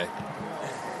that all day.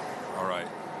 All right.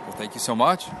 Well, thank you so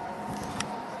much.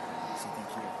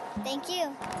 Thank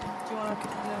you.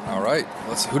 All right.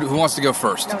 Who wants to go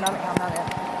first? No, not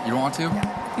yet. You don't want to?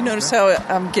 You notice how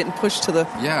I'm getting pushed to the...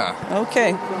 Yeah.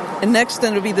 Okay. And next,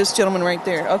 then, it'll be this gentleman right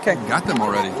there. Okay. You got them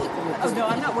already. Oh, no,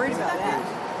 I'm not worried about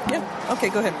that. Yeah. Okay,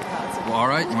 go ahead. Well, all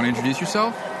right. You want to introduce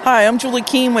yourself? Hi, I'm Julie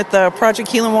Keene with Project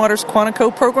Healing Waters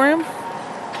Quantico program.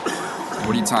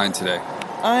 What are you tying today?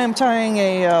 I am tying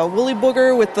a woolly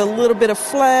booger with a little bit of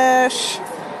flash.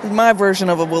 My version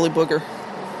of a woolly booger.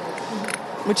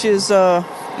 Which is, got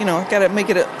to make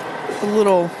it a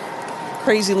little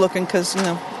crazy looking because,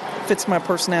 fits my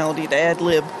personality to ad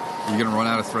lib. Are you going to run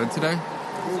out of thread today?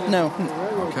 No.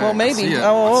 Okay. Well, maybe.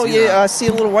 I see I see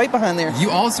a little white behind there.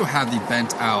 You also have the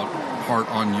bent out part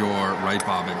on your right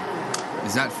bobbin.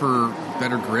 Is that for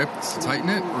better grip to tighten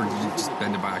it, or did you just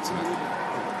bend it by accident?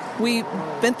 We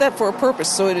bent that for a purpose,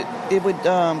 so it would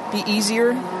be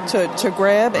easier to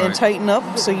grab and tighten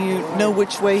up, so you know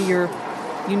which way you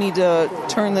need to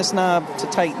turn this knob to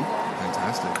tighten.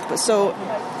 Fantastic. But so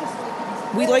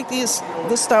we like this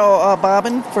style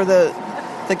bobbin for the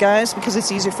guys because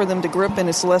it's easier for them to grip and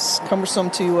it's less cumbersome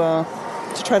to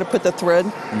try to put the thread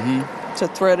to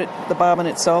thread it, the bobbin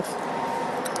itself.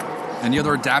 Any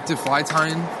other adaptive fly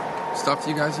tying stuff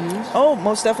you guys use? Oh,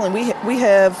 most definitely. We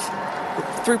have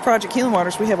through Project Healing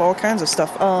Waters. We have all kinds of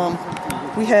stuff.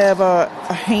 We have a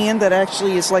hand that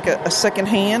actually is like a second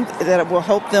hand that will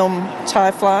help them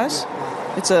tie flies.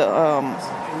 It's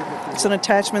an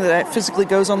attachment that physically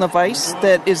goes on the vise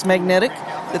that is magnetic,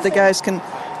 that the guys can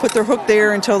put their hook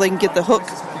there until they can get the hook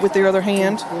with their other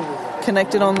hand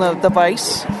connected on the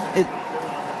vise.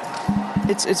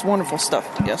 It's wonderful stuff.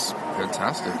 Yes.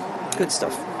 Fantastic. Good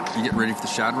stuff. You get ready for the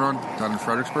Shad Run down in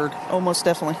Fredericksburg? Oh, most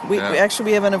definitely. We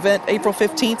have an event April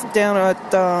 15th down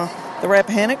at the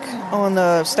Rappahannock on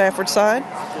the Stafford side.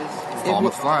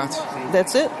 Falmouth Flats.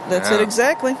 That's it. That's it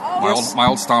exactly. My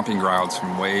old stomping grounds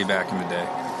from way back in the day.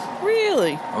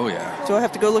 Really? Oh, yeah. Do I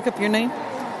have to go look up your name?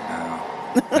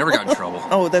 No. Never got in trouble.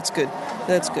 Oh, that's good.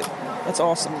 That's good. That's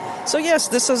awesome. So, yes,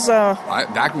 this is...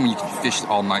 back when you could fish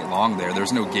all night long there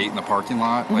was no gate in the parking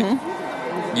lot. Like,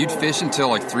 you'd fish until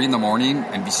like 3 in the morning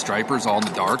and be stripers all in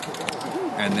the dark.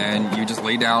 And then you just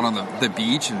lay down on the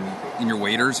beach and in your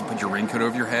waders and put your raincoat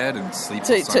over your head and sleep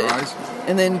till sunrise.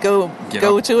 And then go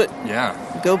to it.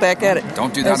 Yeah. Go back at it.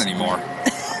 Don't do that anymore.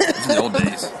 Those are the old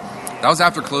days. That was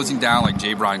after closing down like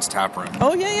Jay Bryan's Tap Room.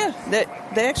 Oh, yeah.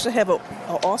 They actually have an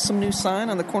awesome new sign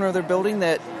on the corner of their building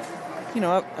that,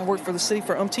 I worked for the city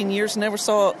for umpteen years, never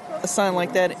saw a sign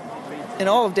like that in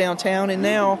all of downtown, and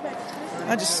now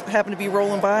I just happen to be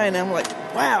rolling by, and I'm like,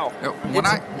 wow. When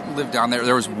I lived down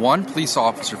there was one police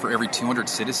officer for every 200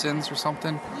 citizens or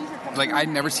something. Like, I'd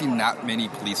never seen that many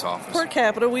police officers. Per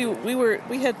capita,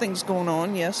 we had things going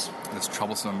on, yes. Those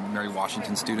troublesome Mary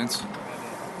Washington students.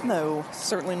 No,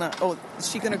 certainly not. Oh, is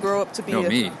she going to grow up to be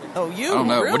me. Oh, you? I don't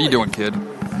know. Really? What are you doing, kid?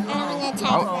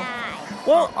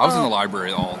 Well, I was in the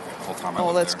library the whole time.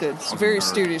 Oh, that's good. It's very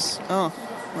studious. Oh,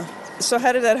 so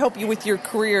how did that help you with your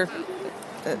career?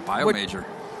 Bio major.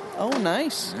 Oh,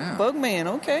 nice. Yeah. Bugman.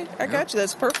 Okay, I got you.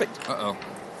 That's perfect. Uh-oh.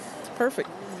 It's perfect.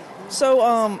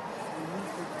 So,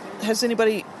 has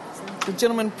anybody, the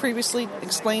gentleman previously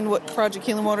explained what Project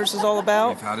Healing Waters is all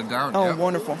about? We've had it down. Oh,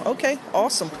 wonderful. Okay,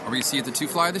 awesome. Are we going to see you at the Two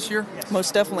Fly this year?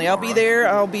 Most definitely. I'll be there.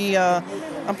 I'll be.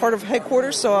 I'm part of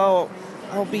headquarters, so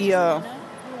I'll be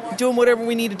doing whatever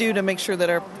we need to do to make sure that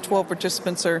our 12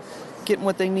 participants are getting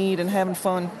what they need and having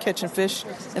fun catching fish.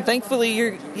 And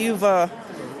thankfully, you've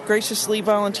graciously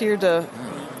volunteered to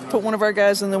put one of our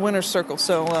guys in the winner's circle.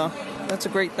 So that's a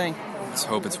great thing. Let's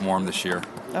hope it's warm this year.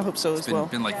 I hope so as well.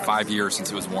 It's been like 5 years since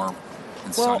it was warm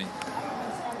and sunny.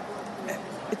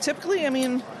 Typically,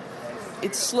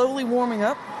 it's slowly warming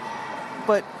up,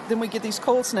 but then we get these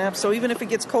cold snaps. So even if it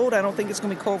gets cold, I don't think it's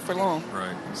going to be cold for long.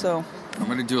 Right. So I'm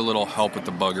going to do a little help with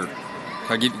the bugger.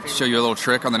 Can I show you a little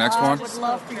trick on the next one? I would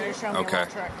love for you to show me a little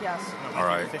trick, yes. All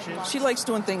right. She likes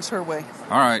doing things her way.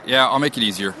 All right. Yeah, I'll make it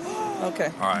easier.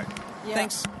 Okay. All right. Yeah.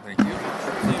 Thanks. Thank you. 8,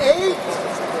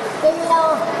 4,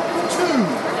 2.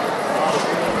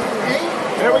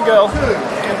 There we go.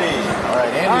 Andy. All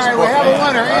right, Andy's All right, we have a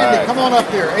winner. Andy, come on up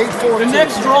here. 8-4. The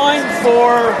next drawing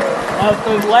for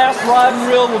the last rod and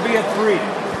reel will be at 3.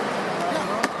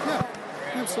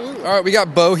 Absolutely. All right, we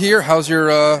got Bo here. How's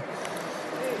your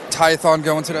tie-a-thon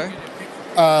going today?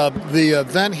 The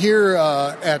event here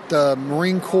at the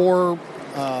Marine Corps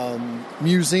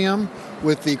Museum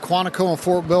with the Quantico and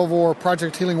Fort Belvoir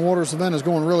Project Healing Waters event is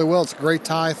going really well. It's a great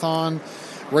tie-a-thon,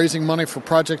 raising money for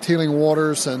Project Healing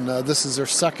Waters, and this is their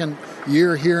second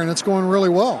year here, and it's going really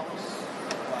well.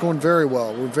 Going very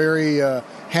well. We're very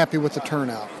happy with the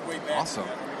turnout. Awesome.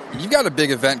 You've got a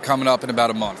big event coming up in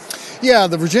about a month. Yeah,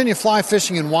 the Virginia Fly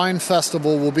Fishing and Wine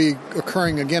Festival will be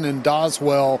occurring again in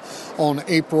Doswell on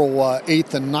April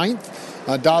 8th and 9th.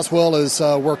 Doswell is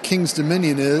where King's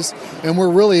Dominion is, and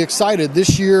we're really excited.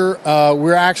 This year,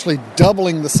 we're actually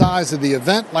doubling the size of the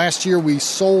event. Last year, we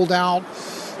sold out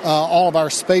all of our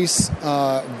space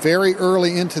very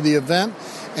early into the event,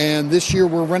 and this year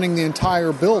we're renting the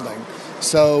entire building.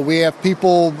 So we have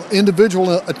people,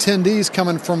 individual attendees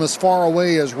coming from as far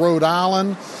away as Rhode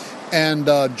Island and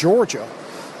Georgia.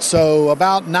 So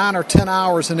about 9 or 10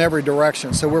 hours in every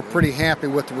direction. So we're pretty happy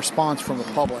with the response from the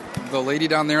public. The lady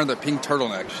down there in the pink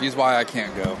turtleneck, she's why I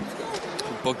can't go.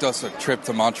 She booked us a trip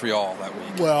to Montreal that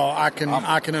week. Well, I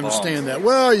can understand that.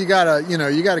 Well, you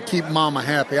gotta keep Mama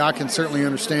happy. I can certainly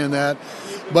understand that.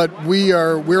 But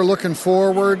we're looking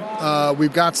forward.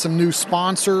 We've got some new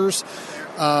sponsors.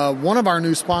 One of our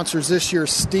new sponsors this year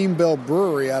is Steambill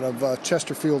Brewery out of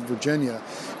Chesterfield, Virginia.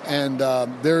 And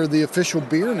they're the official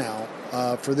beer now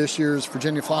for this year's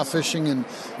Virginia Fly Fishing and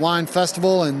Wine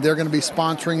Festival. And they're going to be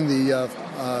sponsoring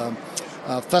the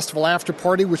festival after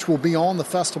party, which will be on the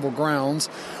festival grounds.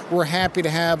 We're happy to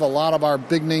have a lot of our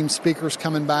big name speakers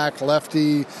coming back.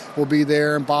 Lefty will be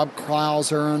there, and Bob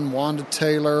Klauser and Wanda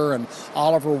Taylor and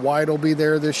Oliver White will be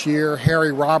there this year,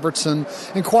 Harry Robertson,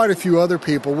 and quite a few other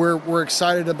people. We're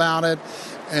excited about it,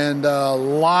 and a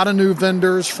lot of new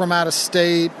vendors from out of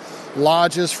state.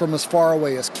 Lodges from as far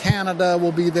away as Canada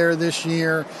will be there this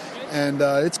year, and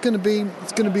it's going to be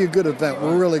a good event.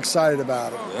 We're really excited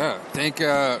about it. Yeah, thank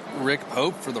Rick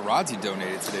Pope for the rods he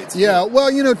donated today too. Yeah, well,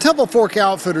 Temple Fork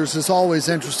Outfitters is always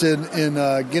interested in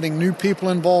getting new people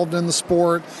involved in the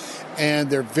sport, and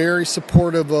they're very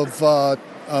supportive of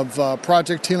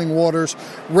Project Healing Waters.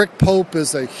 Rick Pope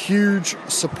is a huge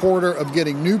supporter of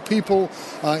getting new people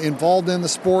involved in the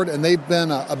sport, and they've been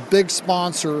a big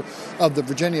sponsor of the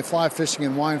Virginia Fly Fishing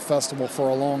and Wine Festival for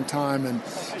a long time. And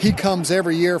he comes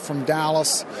every year from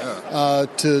Dallas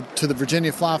to the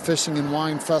Virginia Fly Fishing and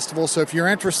Wine Festival. So if you're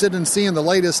interested in seeing the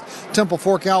latest Temple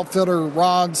Fork Outfitter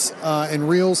rods and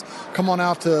reels, come on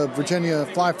out to Virginia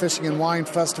Fly Fishing and Wine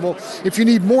Festival. If you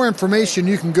need more information,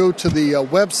 you can go to the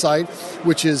website,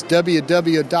 which is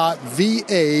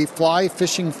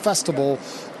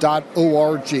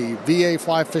www.vaflyfishingfestival.org.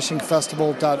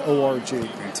 vaflyfishingfestival.org.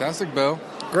 Fantastic, Bill.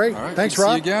 Great. All right, Thanks, good to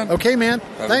Rob. see you again. Okay, man.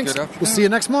 Have a Thanks. good afternoon. We'll see you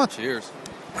next month. Cheers.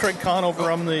 Craig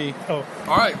Conover. I'm the. All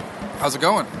right. How's it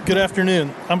going? Good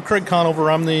afternoon. I'm Craig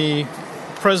Conover. I'm the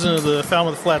president of the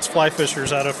Falmouth Flats Fly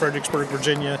Fishers out of Fredericksburg,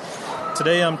 Virginia.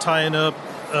 Today I'm tying up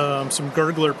some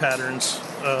gurgler patterns.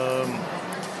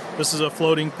 This is a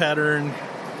floating pattern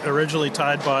originally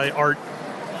tied by Art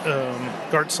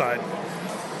Gartside.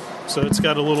 So it's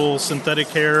got a little synthetic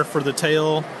hair for the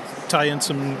tail, tie in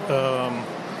some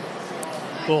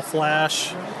little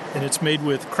flash, and it's made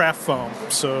with craft foam.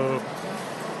 So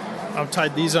I've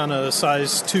tied these on a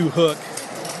size 2 hook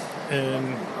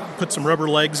and put some rubber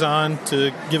legs on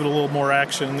to give it a little more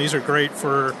action. These are great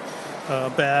for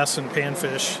bass and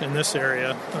panfish in this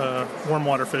area, warm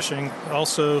water fishing.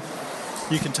 Also,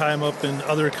 you can tie them up in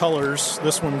other colors.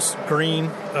 This one's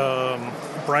green.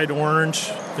 Bright orange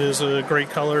is a great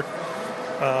color.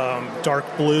 Dark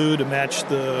blue to match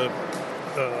the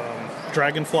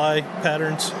dragonfly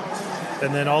patterns.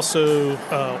 And then also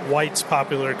white's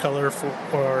popular color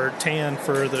or tan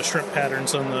for the shrimp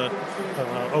patterns on the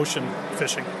ocean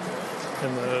fishing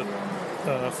and the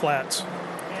flats.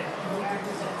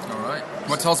 All right.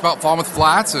 What tell us about Falmouth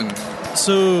Flats?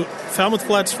 So Falmouth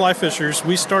Flats Fly Fishers,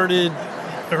 we started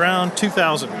around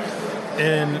 2000.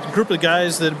 And a group of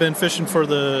guys that have been fishing for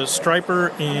the striper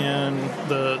and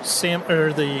the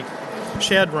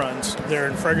shad runs there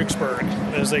in Fredericksburg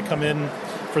as they come in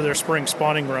for their spring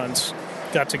spawning runs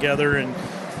got together, and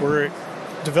we're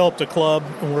developed a club,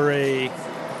 and we're a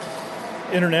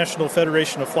International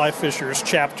Federation of Fly Fishers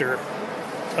chapter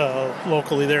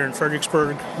locally there in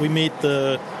Fredericksburg. We meet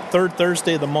the third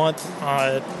Thursday of the month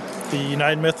at the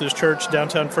United Methodist Church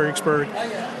downtown Fredericksburg.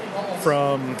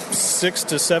 From 6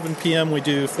 to 7 p.m. we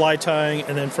do fly tying,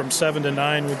 and then from 7 to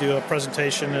 9 we do a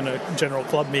presentation and a general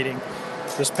club meeting.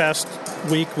 This past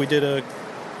week we did a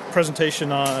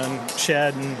presentation on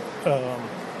shad and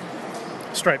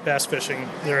striped bass fishing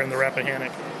there in the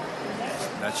Rappahannock.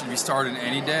 That should be starting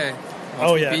any day.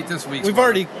 Oh yeah, beat this week's we've weather.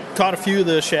 already caught a few of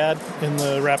the shad in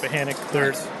the Rappahannock.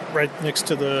 They're right next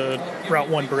to the Route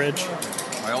 1 bridge.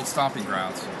 My old stomping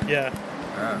grounds. Yeah.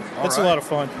 All It's right. a lot of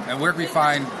fun. And where can we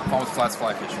find Falmouth Flats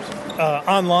Fly Fishers?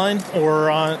 Online or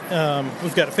on,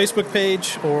 we've got a Facebook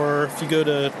page, or if you go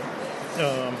to,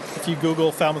 if you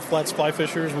Google Falmouth Flats Fly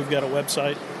Fishers, we've got a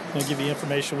website. I'll give you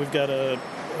information. We've got a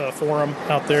forum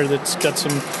out there that's got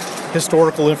some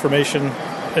historical information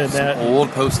and that. Old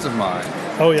post of mine.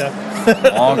 Oh yeah.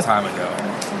 A long time ago.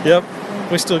 Yep.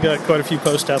 We still got quite a few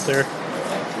posts out there.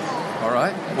 All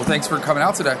right. Well, thanks for coming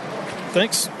out today.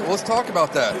 Thanks. Well, let's talk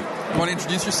about that. You want to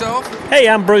introduce yourself? Hey,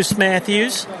 I'm Bruce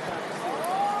Matthews,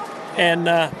 and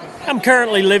I'm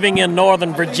currently living in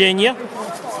Northern Virginia.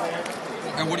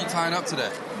 And what are you tying up today?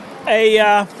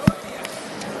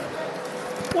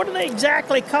 What do they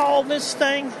exactly call this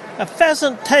thing? A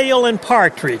pheasant tail and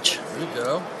partridge. There you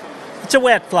go. It's a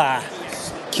wet fly.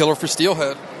 Killer for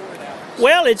steelhead.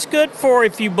 Well, it's good for,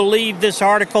 if you believe this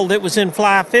article that was in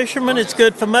Fly Fisherman, it's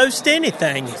good for most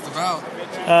anything. Just about.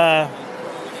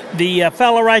 The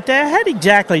fellow right there, how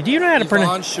exactly, do you know how to Yvonne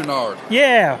pronounce? Chenard.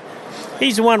 Yeah,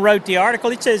 he's the one who wrote the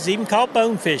article. It says even called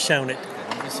bonefish on it.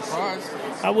 Don't be surprised.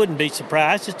 I wouldn't be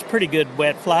surprised. It's a pretty good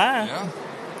wet fly.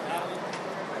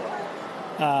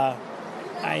 Yeah.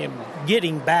 I am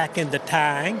getting back into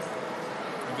tying.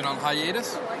 You've been on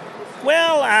hiatus?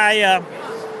 Well, I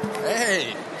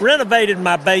Hey. renovated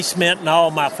my basement, and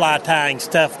all my fly tying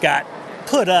stuff got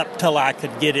put up till I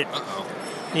could get it,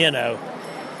 you know.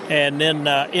 And then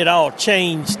it all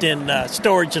changed in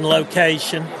storage and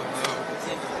location.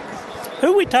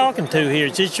 Who are we talking to here?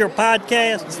 Is this your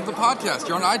podcast? This is the podcast.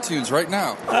 You're on iTunes right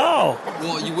now. Oh.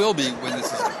 Well, you will be when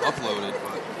this is uploaded.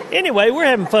 But Anyway, we're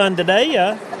having fun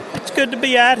today. It's good to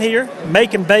be out here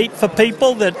making bait for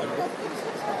people that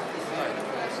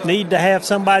need to have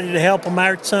somebody to help them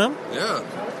out some. Yeah.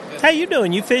 How you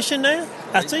doing? You fishing now?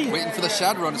 I see you. Waiting for the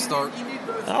shad run to start.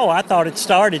 Oh, I thought it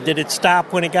started. Did it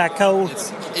stop when it got cold?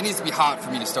 It needs to be hot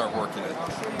for me to start working it.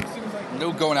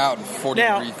 No going out in 40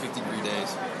 Now- degree, 50 degree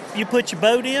days. You put your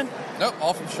boat in? Nope,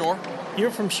 all from shore.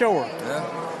 You're from shore. Yeah.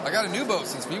 I got a new boat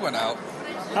since we went out.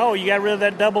 Oh, you got rid of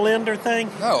that double ender thing?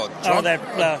 No,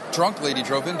 that drunk lady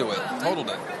drove into it, totaled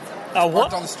it. Oh,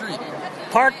 what? Parked on the street.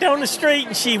 Parked on the street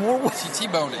and she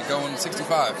T-boned it going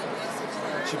 65.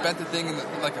 She bent the thing in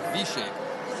like a V shape.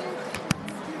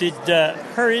 Did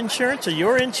her insurance or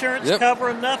your insurance Yep. cover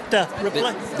enough to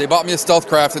replace? They bought me a Stealth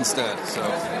Craft instead, so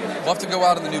we'll have to go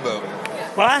out in the new boat.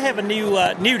 Well, I have a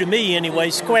new to me anyway,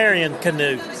 square end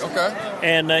canoe. Okay.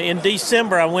 And in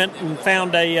December, I went and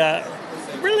found a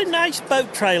really nice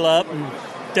boat trailer up in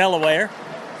Delaware.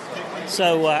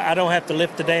 So I don't have to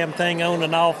lift the damn thing on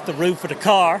and off the roof of the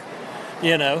car,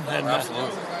 you know. And,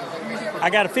 Absolutely. I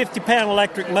got a 50-pound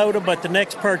electric motor, but the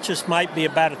next purchase might be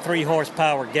about a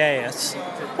 3-horsepower gas.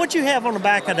 What you have on the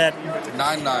back of that?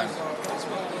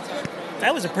 9.9.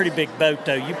 That was a pretty big boat,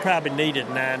 though. You probably needed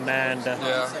 9.9.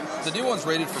 Yeah. The new one's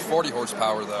rated for 40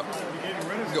 horsepower, though.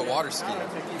 You can go water skiing.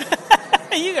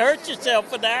 You hurt yourself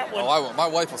with that one. Oh, I won't. My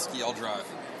wife will ski. I'll drive.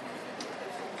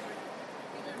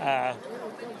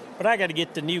 But I got to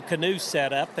get the new canoe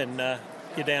set up and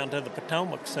get down to the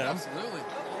Potomac some. Absolutely.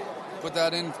 Put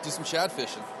that in, do some shad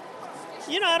fishing.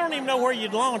 You know, I don't even know where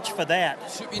you'd launch for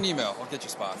that. Shoot me an email. I'll get you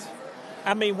spots.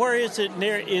 I mean, where is it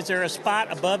near? Is there a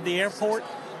spot above the airport?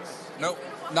 Nope.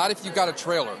 Not if you've got a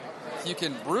trailer. If you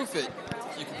can roof it,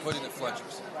 you can put it at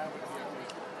Fletcher's.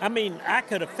 I mean, I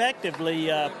could effectively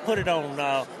put it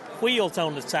on wheels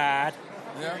on the side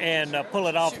and pull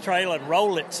it off the trailer and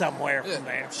roll it somewhere from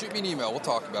there. Shoot me an email. We'll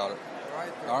talk about it.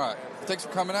 All right. Thanks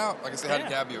for coming out. Like I said, I had to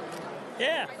gab you.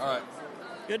 Yeah. All right.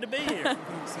 Good to be here.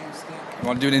 You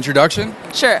want to do an introduction?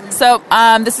 Sure. So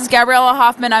this is Gabriella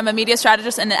Hoffman. I'm a media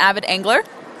strategist and an avid angler.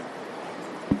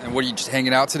 And what, are you just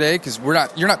hanging out today? Because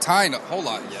you're not tying a whole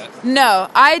lot yet. No,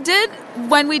 I did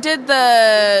when we did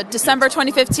the December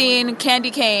 2015 Candy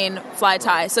Cane fly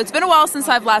tie. So it's been a while since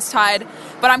I've last tied,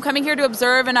 but I'm coming here to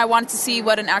observe, and I wanted to see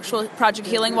what an actual Project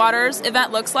Healing Waters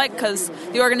event looks like, because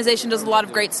the organization does a lot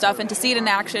of great stuff, and to see it in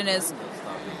action is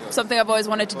something I've always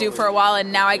wanted to do for a while,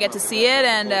 and now I get to see it,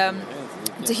 and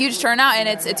it's a huge turnout, and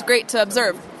it's great to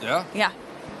observe. Yeah? Yeah.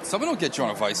 Someone will get you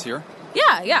on a vice here.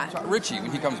 Yeah. Richie,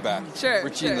 when he comes back. Sure,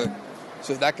 Richie sure.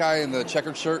 So that guy in the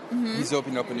checkered shirt, Mhm. he's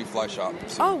opening up a new fly shop.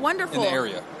 Oh, wonderful. In the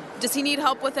area. Does he need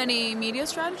help with any media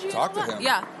strategy? and Talk all to that? him.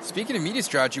 Yeah. Speaking of media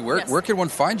strategy, where Yes. can one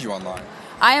find you online?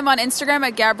 I am on Instagram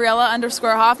at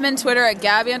Gabriella_Hoffman, Twitter at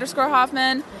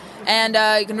Gabby_Hoffman, and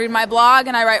you can read my blog,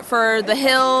 and I write for The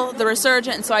Hill, The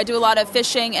Resurgent, and so I do a lot of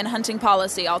fishing and hunting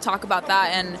policy. I'll talk about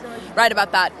that and write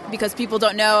about that because people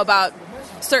don't know about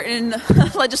certain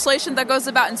legislation that goes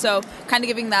about, and so kind of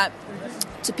giving that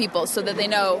to people so that they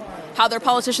know how their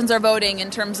politicians are voting in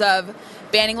terms of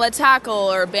banning lead tackle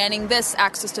or banning this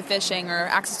access to fishing or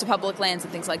access to public lands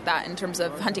and things like that in terms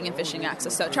of hunting and fishing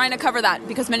access. So trying to cover that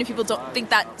because many people don't think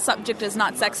that subject is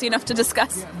not sexy enough to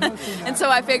discuss. And so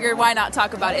I figured why not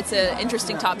talk about it? It's an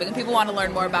interesting topic and people want to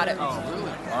learn more about it. Oh,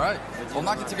 really? All right. Well, I'm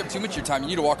not going to take up too much of your time. You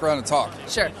need to walk around and talk.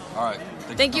 Sure. All right.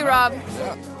 Thank you, Rob.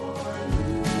 Yeah.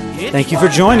 Thank you for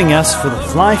joining us for the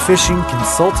Fly Fishing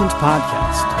Consultant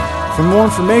Podcast. For more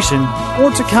information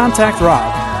or to contact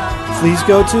Rob, please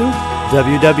go to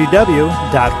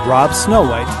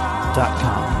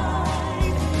www.robsnowhite.com.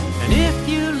 And if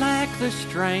you lack the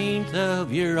strength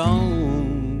of your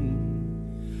own,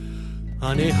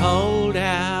 honey, hold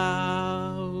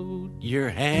out your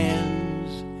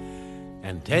hands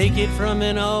and take it from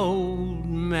an old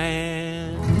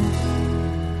man.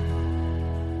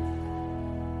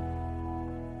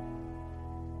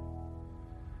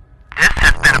 This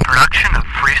has been a production of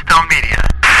Freestone Media.